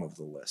bottom of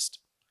the list.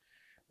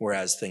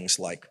 whereas things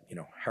like,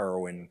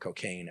 heroin,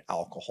 cocaine,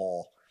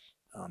 alcohol,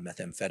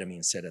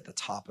 methamphetamine sit at the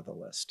top of the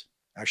list.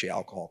 Actually,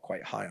 alcohol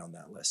quite high on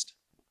that list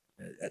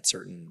at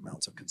certain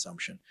amounts of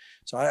consumption.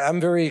 So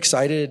I'm very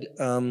excited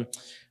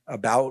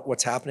about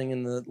what's happening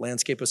in the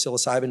landscape of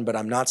psilocybin, but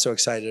I'm not so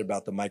excited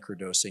about the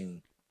microdosing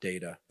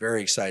data.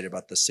 Very excited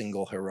about the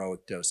single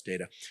heroic dose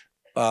data.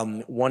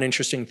 One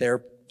interesting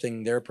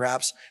thing there,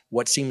 perhaps,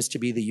 what seems to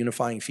be the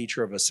unifying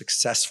feature of a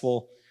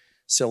successful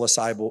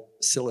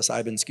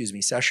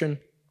psilocybin session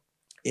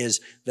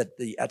is that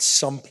at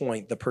some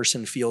point the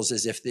person feels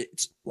as if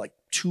it's like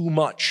too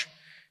much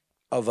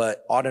of an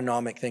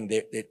autonomic thing.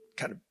 They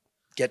kind of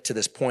get to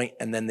this point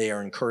and then they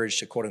are encouraged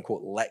to quote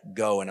unquote let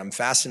go. And I'm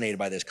fascinated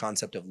by this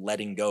concept of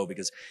letting go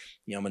because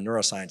I'm a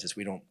neuroscientist.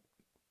 We don't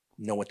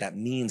know what that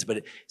means, but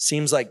it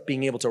seems like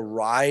being able to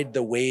ride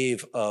the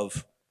wave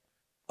of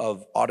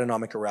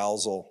autonomic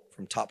arousal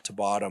from top to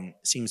bottom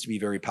seems to be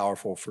very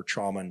powerful for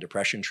trauma and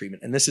depression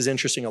treatment. And this is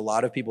interesting. A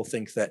lot of people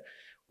think that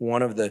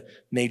one of the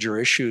major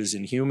issues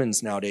in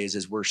humans nowadays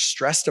is we're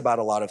stressed about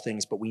a lot of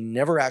things, but we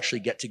never actually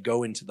get to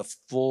go into the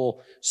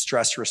full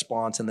stress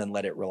response and then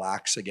let it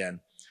relax again.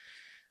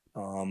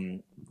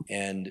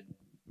 And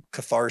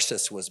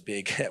catharsis was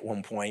big at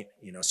one point,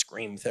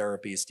 scream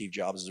therapy. Steve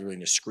Jobs is really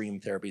into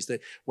scream therapies.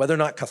 Whether or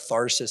not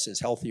catharsis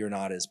is healthy or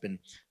not has been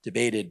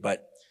debated,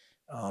 but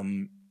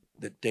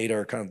the data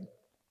are kind of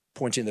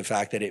pointing to the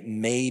fact that it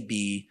may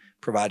be,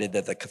 provided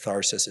that the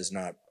catharsis is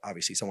not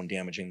obviously someone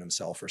damaging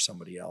themselves or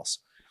somebody else.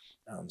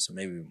 So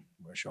maybe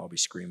we should all be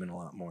screaming a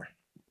lot more.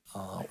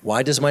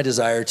 Why does my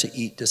desire to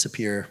eat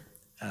disappear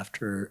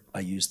after I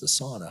use the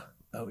sauna?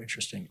 Oh,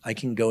 interesting. I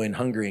can go in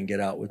hungry and get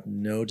out with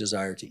no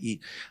desire to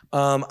eat.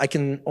 I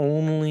can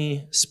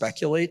only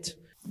speculate.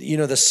 The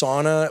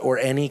sauna or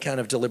any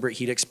kind of deliberate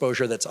heat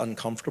exposure that's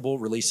uncomfortable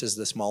releases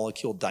this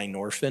molecule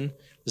dynorphin.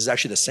 This is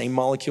actually the same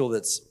molecule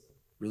that's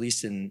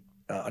released in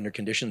under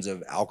conditions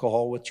of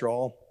alcohol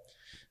withdrawal.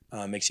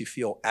 Makes you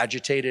feel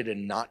agitated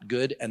and not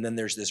good. And then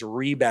there's this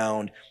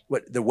rebound.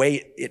 The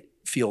way it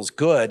feels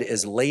good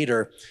is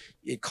later,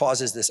 it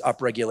causes this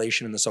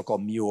upregulation in the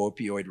so-called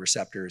mu-opioid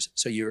receptors.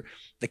 So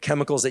the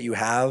chemicals that you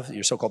have,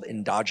 your so-called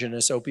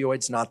endogenous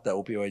opioids, not the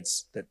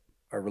opioids that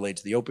are related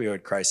to the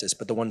opioid crisis,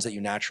 but the ones that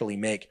you naturally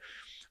make,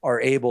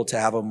 are able to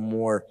have a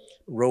more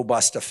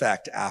robust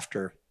effect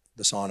after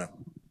the sauna.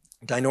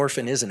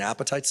 Dynorphin is an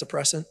appetite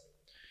suppressant.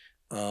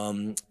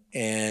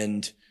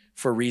 And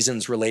for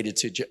reasons related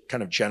to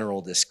kind of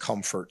general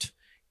discomfort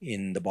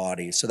in the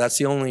body. So that's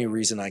the only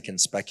reason I can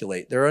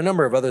speculate. There are a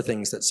number of other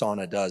things that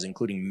sauna does,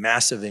 including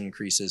massive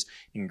increases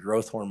in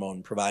growth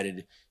hormone,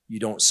 provided you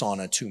don't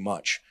sauna too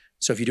much.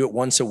 So if you do it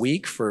once a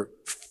week for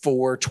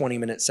 4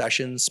 20-minute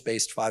sessions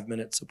spaced 5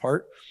 minutes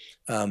apart,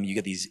 you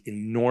get these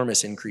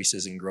enormous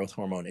increases in growth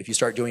hormone. If you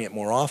start doing it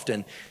more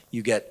often,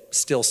 you get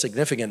still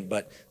significant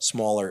but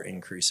smaller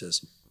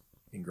increases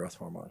in growth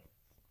hormone.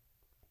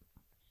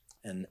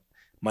 And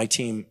my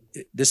team,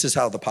 this is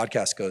how the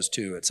podcast goes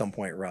too. At some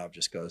point, Rob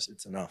just goes,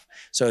 it's enough.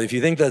 So if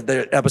you think that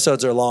the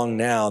episodes are long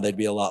now, they'd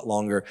be a lot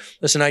longer.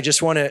 Listen, I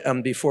just want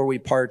to, before we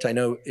part, I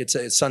know it's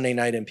Sunday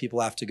night and people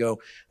have to go.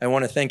 I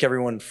want to thank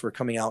everyone for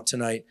coming out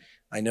tonight.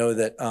 I know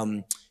that,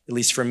 at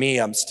least for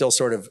me, I'm still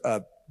sort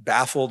of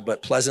baffled,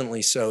 but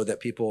pleasantly so, that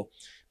people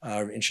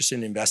are interested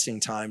in investing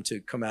time to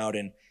come out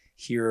and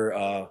hear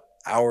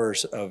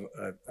hours of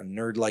a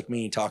nerd like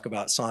me talk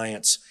about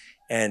science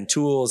and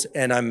tools.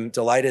 And I'm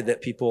delighted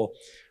that people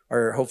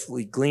are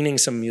hopefully gleaning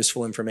some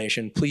useful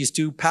information. Please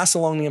do pass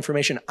along the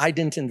information. I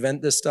didn't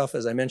invent this stuff.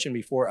 As I mentioned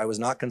before, I was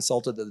not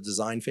consulted at the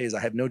design phase. I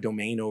have no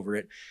domain over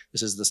it.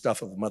 This is the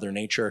stuff of Mother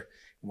Nature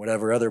and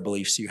whatever other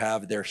beliefs you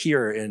have. They're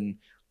here in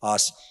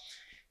us.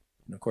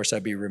 And of course,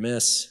 I'd be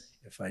remiss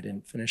if I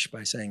didn't finish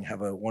by saying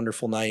have a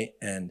wonderful night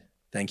and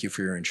thank you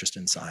for your interest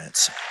in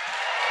science.